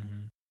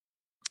 Mm-hmm.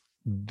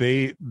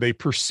 They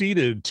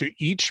proceeded to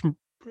each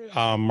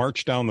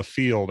march down the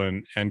field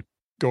and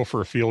go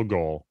for a field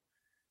goal.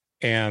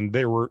 And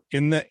there were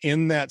in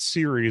that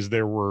series,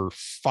 there were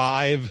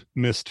 5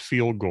 missed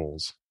field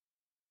goals.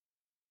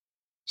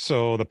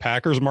 So the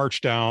Packers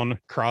marched down,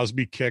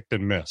 Crosby kicked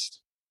and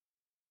missed.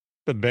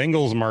 The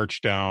Bengals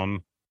marched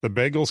down, the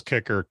Bengals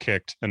kicker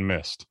kicked and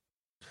missed.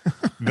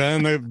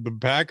 Then the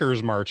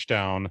Packers marched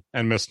down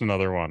and missed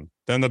another one.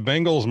 Then the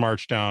Bengals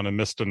marched down and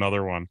missed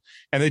another one.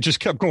 And they just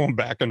kept going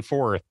back and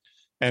forth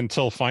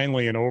until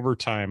finally in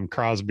overtime,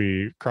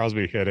 Crosby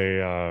hit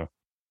a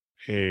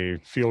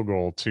field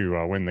goal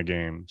to win the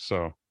game.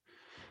 So,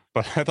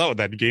 but I thought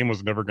that game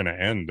was never going to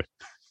end.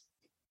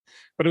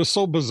 But it was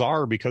so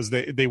bizarre because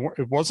they weren't.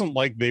 It wasn't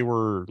like they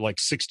were like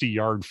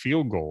 60-yard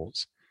field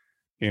goals.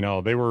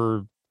 They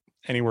were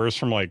anywhere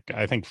from like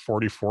I think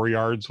 44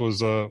 yards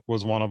was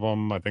one of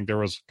them. I think there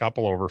was a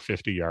couple over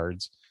 50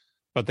 yards,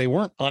 but they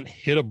weren't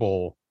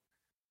unhittable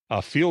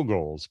field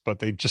goals. But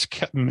they just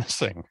kept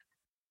missing.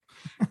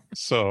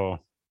 So,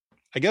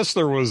 I guess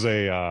there was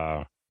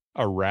a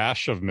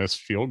rash of missed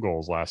field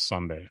goals last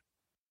Sunday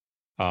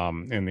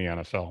in the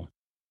NFL.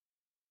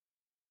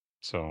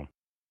 So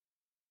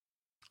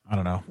I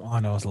don't know. All I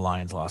know is the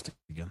Lions lost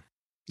again.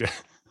 Yeah.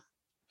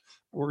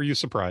 Were you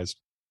surprised?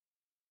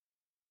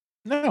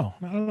 No,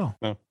 not at all.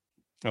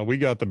 No, we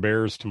got the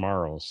Bears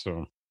tomorrow.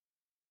 So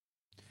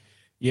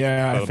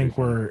yeah, I think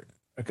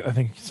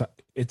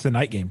it's a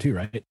night game too,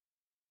 right?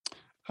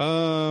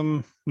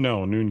 No,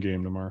 noon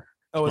game tomorrow.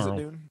 Oh, is it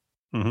noon?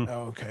 Mm-hmm.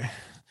 Oh, okay.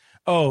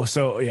 Oh,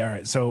 so yeah, all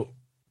right. So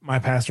my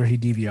pastor, he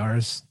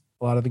DVRs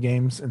a lot of the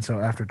games, and so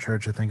after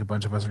church, I think a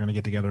bunch of us are going to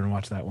get together and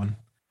watch that one.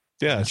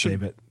 Yeah, it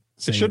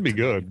should be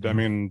good. I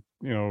mean,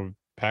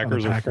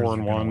 Packers are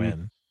 4-1.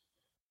 Win.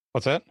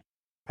 What's that?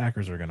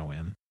 Packers are going to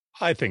win.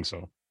 I think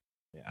so.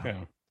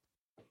 Yeah.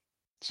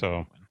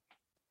 So,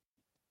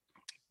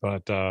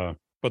 but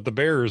the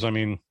Bears, I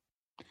mean,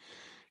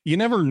 you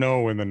never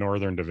know in the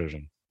Northern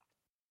Division,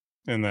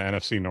 in the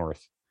NFC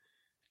North.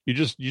 You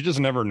just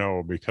never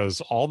know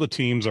because all the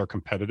teams are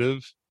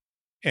competitive.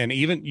 And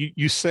even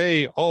you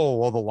say, oh,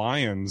 well, the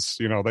Lions,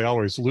 they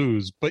always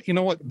lose. But you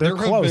know what? They're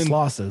close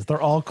losses.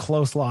 They're all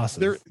close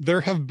losses.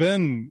 There have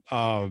been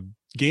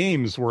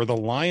games where the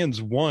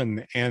Lions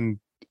won, and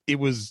it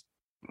was.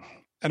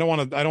 I don't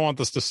want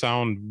this to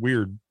sound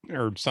weird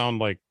or sound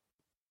like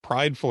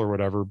prideful or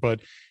whatever, but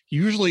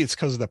usually it's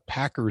because the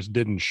Packers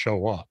didn't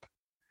show up,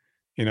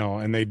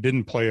 and they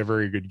didn't play a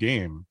very good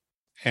game.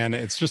 And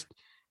it's just,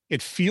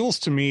 it feels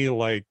to me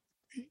like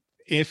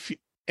if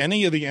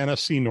any of the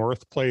NFC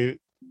North play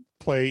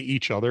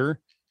each other,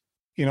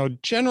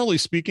 generally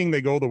speaking,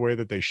 they go the way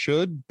that they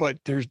should, but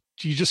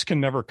you just can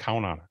never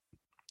count on it.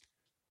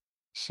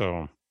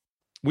 So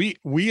we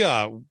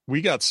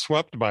got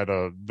swept by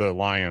the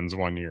Lions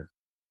one year.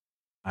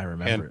 I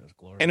remember it was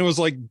glorious. And it was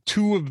like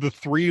 2 of the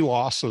 3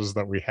 losses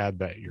that we had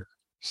that year.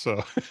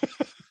 So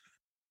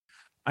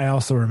I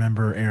also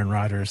remember Aaron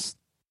Rodgers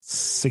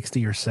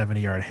 60 or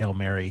 70-yard Hail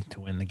Mary to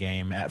win the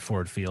game at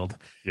Ford Field.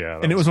 Yeah.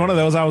 And it was one of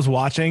those I was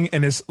watching,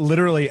 and it's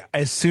literally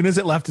as soon as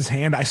it left his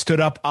hand, I stood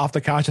up off the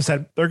couch and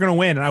said, they're going to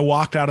win. And I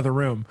walked out of the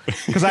room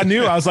because I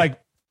knew I was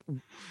like,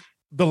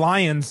 the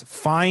Lions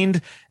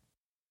find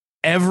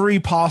every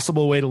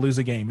possible way to lose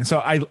a game. And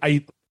so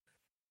I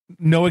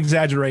no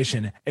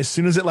exaggeration, as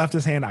soon as it left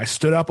his hand, I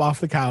stood up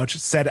off the couch,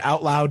 said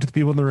out loud to the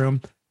people in the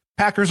room,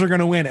 Packers are going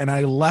to win. And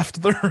I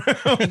left the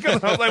room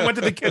because I went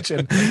to the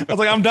kitchen. I was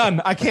like, I'm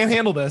done. I can't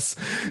handle this.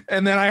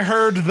 And then I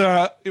heard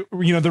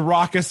the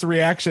raucous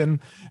reaction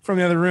from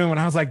the other room. And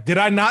I was like, did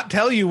I not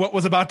tell you what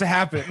was about to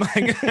happen?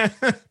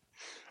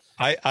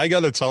 I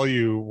got to tell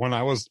you,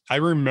 I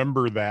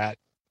remember that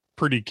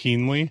pretty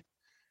keenly.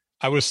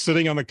 I was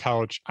sitting on the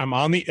couch. I'm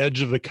on the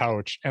edge of the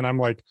couch and I'm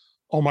like,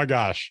 oh my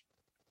gosh,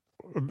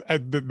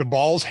 the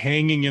ball's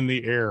hanging in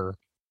the air.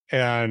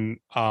 And,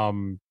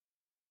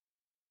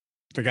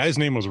 the guy's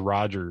name was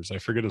Rogers. I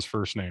forget his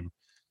first name.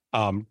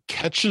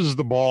 Catches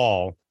the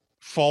ball,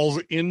 falls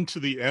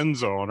into the end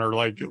zone, or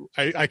like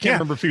I can't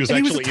remember if he was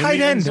actually tight in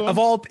the end zone. of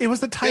all. It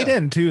was the tight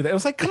end too. It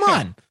was like, come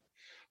on.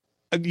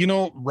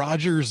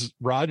 Rogers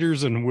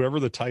and whoever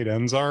the tight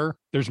ends are,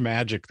 there's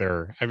magic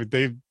there. I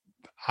mean,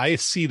 I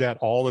see that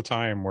all the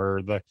time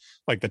where the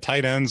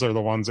tight ends are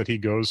the ones that he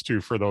goes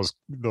to for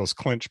those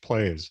clinch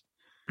plays.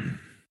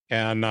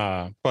 And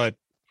but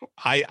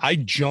I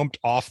jumped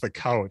off the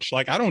couch.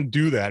 Like, I don't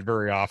do that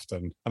very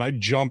often, and I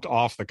jumped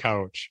off the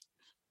couch,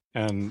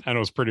 and I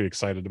was pretty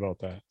excited about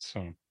that.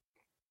 So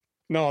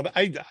no,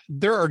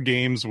 there are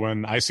games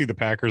when I see the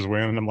Packers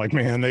win and I'm like,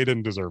 man, they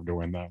didn't deserve to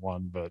win that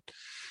one, but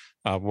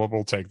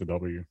we'll take the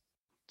W.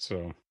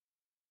 So,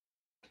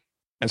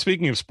 and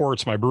speaking of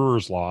sports, my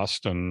Brewers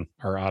lost and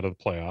are out of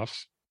the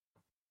playoffs.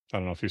 I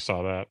don't know if you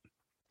saw that,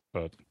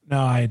 but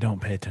no, I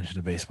don't pay attention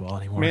to baseball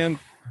anymore. Man,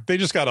 they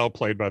just got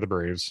outplayed by the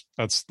Braves.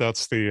 That's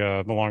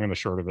the long and the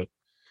short of it.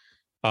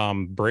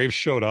 Braves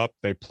showed up.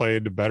 They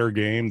played a better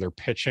game. Their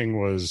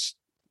pitching was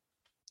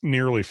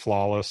nearly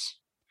flawless.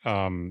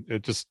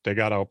 They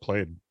got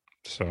outplayed.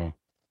 So,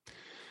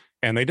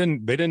 and they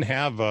didn't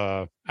have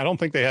I don't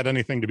think they had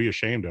anything to be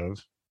ashamed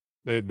of.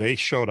 They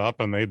showed up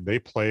and they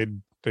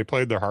played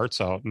their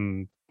hearts out.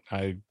 And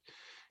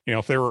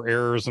if there were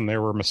errors and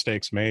there were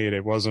mistakes made,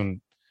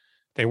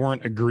 they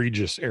weren't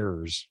egregious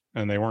errors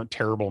and they weren't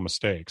terrible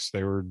mistakes.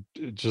 They were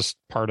just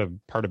part of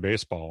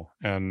baseball.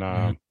 And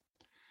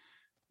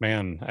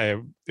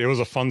man, it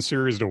was a fun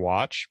series to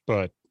watch,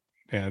 but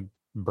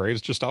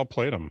Braves just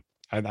outplayed them.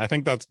 I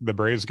think that's the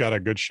Braves got a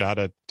good shot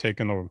at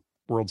taking the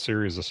World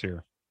Series this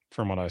year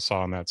from what I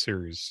saw in that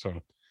series.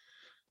 So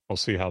we'll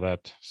see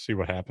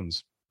what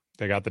happens.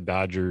 They got the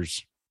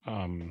Dodgers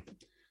in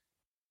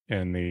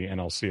the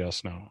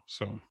NLCS now.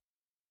 So,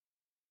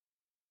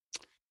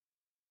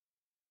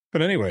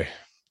 but anyway,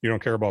 you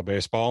don't care about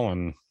baseball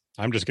and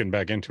I'm just getting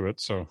back into it.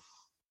 So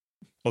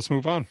let's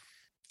move on.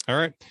 All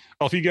right.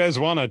 Well, if you guys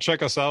want to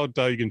check us out,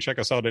 you can check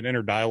us out at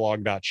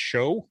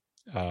innerdialogue.show.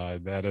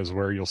 That is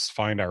where you'll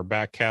find our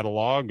back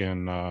catalog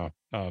and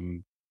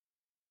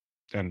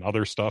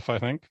other stuff, I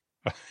think.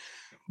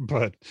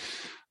 but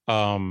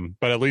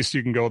at least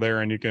you can go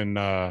there and you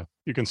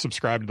can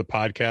subscribe to the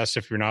podcast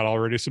if you're not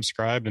already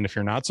subscribed. And if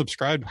you're not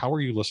subscribed, how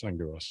are you listening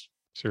to us?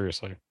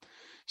 Seriously.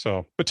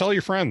 So, but tell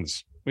your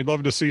friends. We'd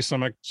love to see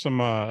some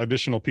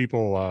additional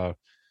people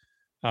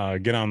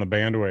get on the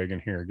bandwagon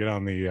here, get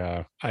on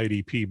the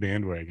IDP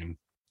bandwagon.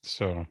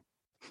 So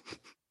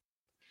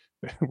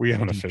we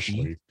haven't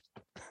officially.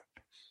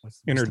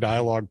 Inner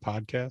Dialogue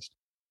podcast.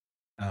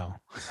 Oh,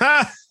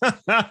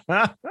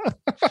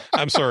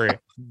 I'm sorry.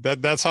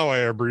 That's how I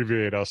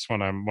abbreviate us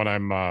when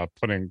I'm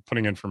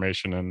putting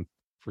information in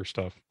for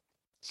stuff.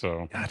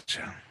 So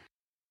gotcha.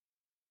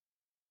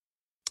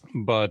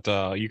 But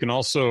you can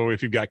also,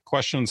 if you've got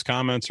questions,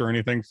 comments, or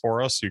anything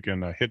for us, you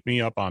can hit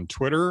me up on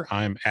Twitter.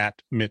 I'm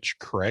at Mitch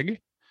Craig.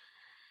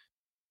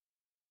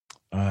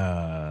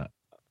 I'm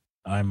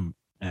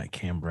at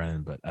Cam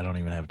Brennan, but I don't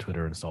even have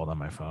Twitter installed on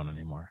my phone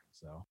anymore.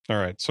 So all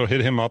right, so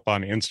hit him up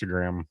on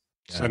Instagram.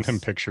 Yes. Send him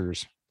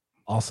pictures.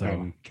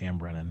 Also, Cam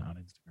Brennan on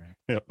Instagram.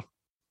 Yep.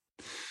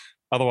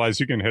 Otherwise,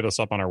 you can hit us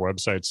up on our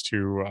websites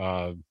too.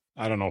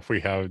 I don't know if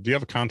we have. Do you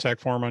have a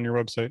contact form on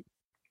your website?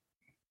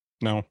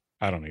 No,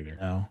 I don't either.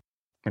 No.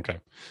 Okay,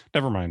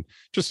 never mind.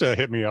 Just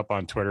hit me up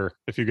on Twitter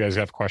if you guys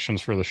have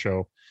questions for the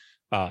show.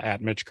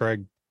 At Mitch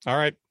Craig. All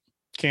right,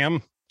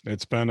 Cam.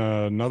 It's been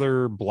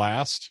another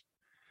blast.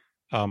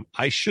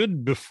 I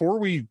should before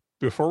we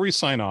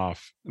sign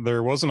off,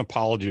 there was an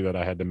apology that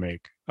I had to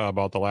make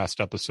about the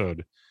last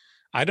episode.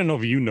 I don't know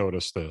if you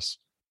noticed this,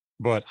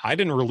 but I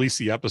didn't release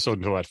the episode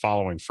until that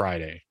following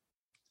Friday.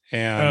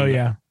 And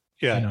yeah.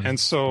 And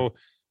so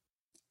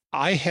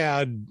I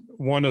had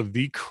one of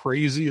the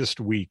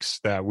craziest weeks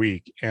that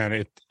week, and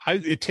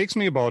it took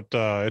me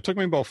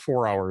about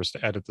 4 hours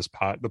to edit the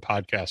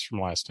podcast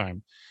from last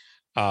time.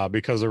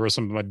 Because there was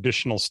some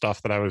additional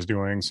stuff that I was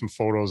doing, some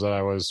photos that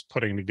I was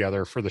putting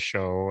together for the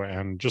show,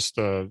 and just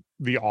the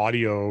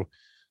audio.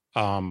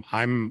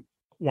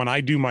 When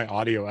I do my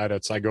audio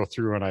edits, I go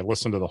through and I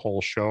listen to the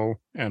whole show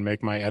and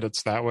make my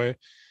edits that way.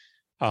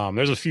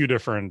 There's a few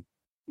different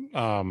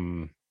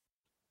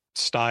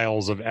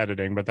styles of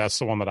editing, but that's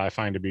the one that I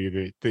find to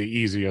be the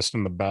easiest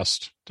and the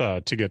best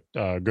to get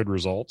good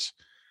results.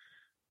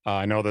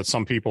 I know that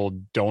some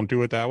people don't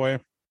do it that way,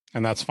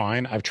 and that's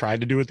fine. I've tried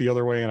to do it the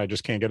other way and I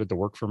just can't get it to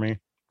work for me.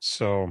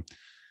 So,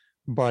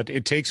 but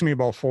it takes me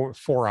about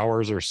four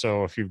hours or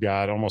so if you've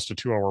got almost a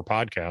 2-hour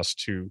podcast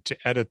to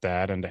edit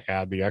that and to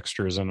add the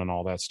extras in and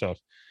all that stuff.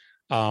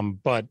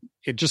 But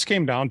it just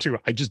came down to,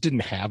 I just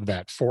didn't have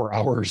that 4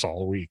 hours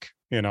all week.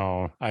 You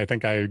know, I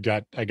think I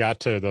got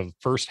to the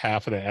first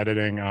half of the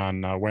editing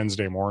on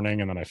Wednesday morning,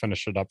 and then I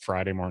finished it up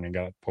Friday morning,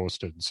 got it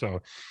posted.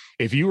 So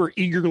if you were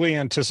eagerly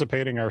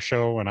anticipating our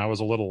show and I was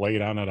a little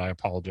late on it, I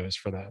apologize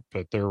for that.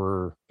 But there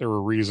were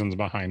reasons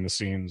behind the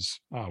scenes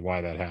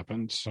why that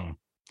happened. So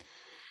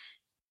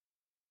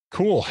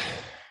cool.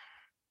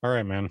 All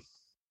right, man.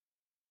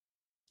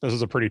 This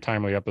is a pretty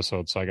timely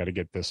episode, so I got to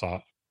get this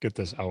out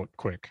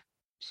quick.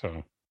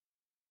 So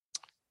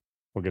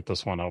we'll get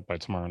this one out by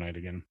tomorrow night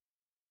again.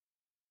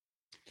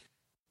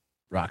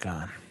 Rock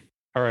on.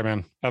 All right,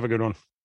 man. Have a good one.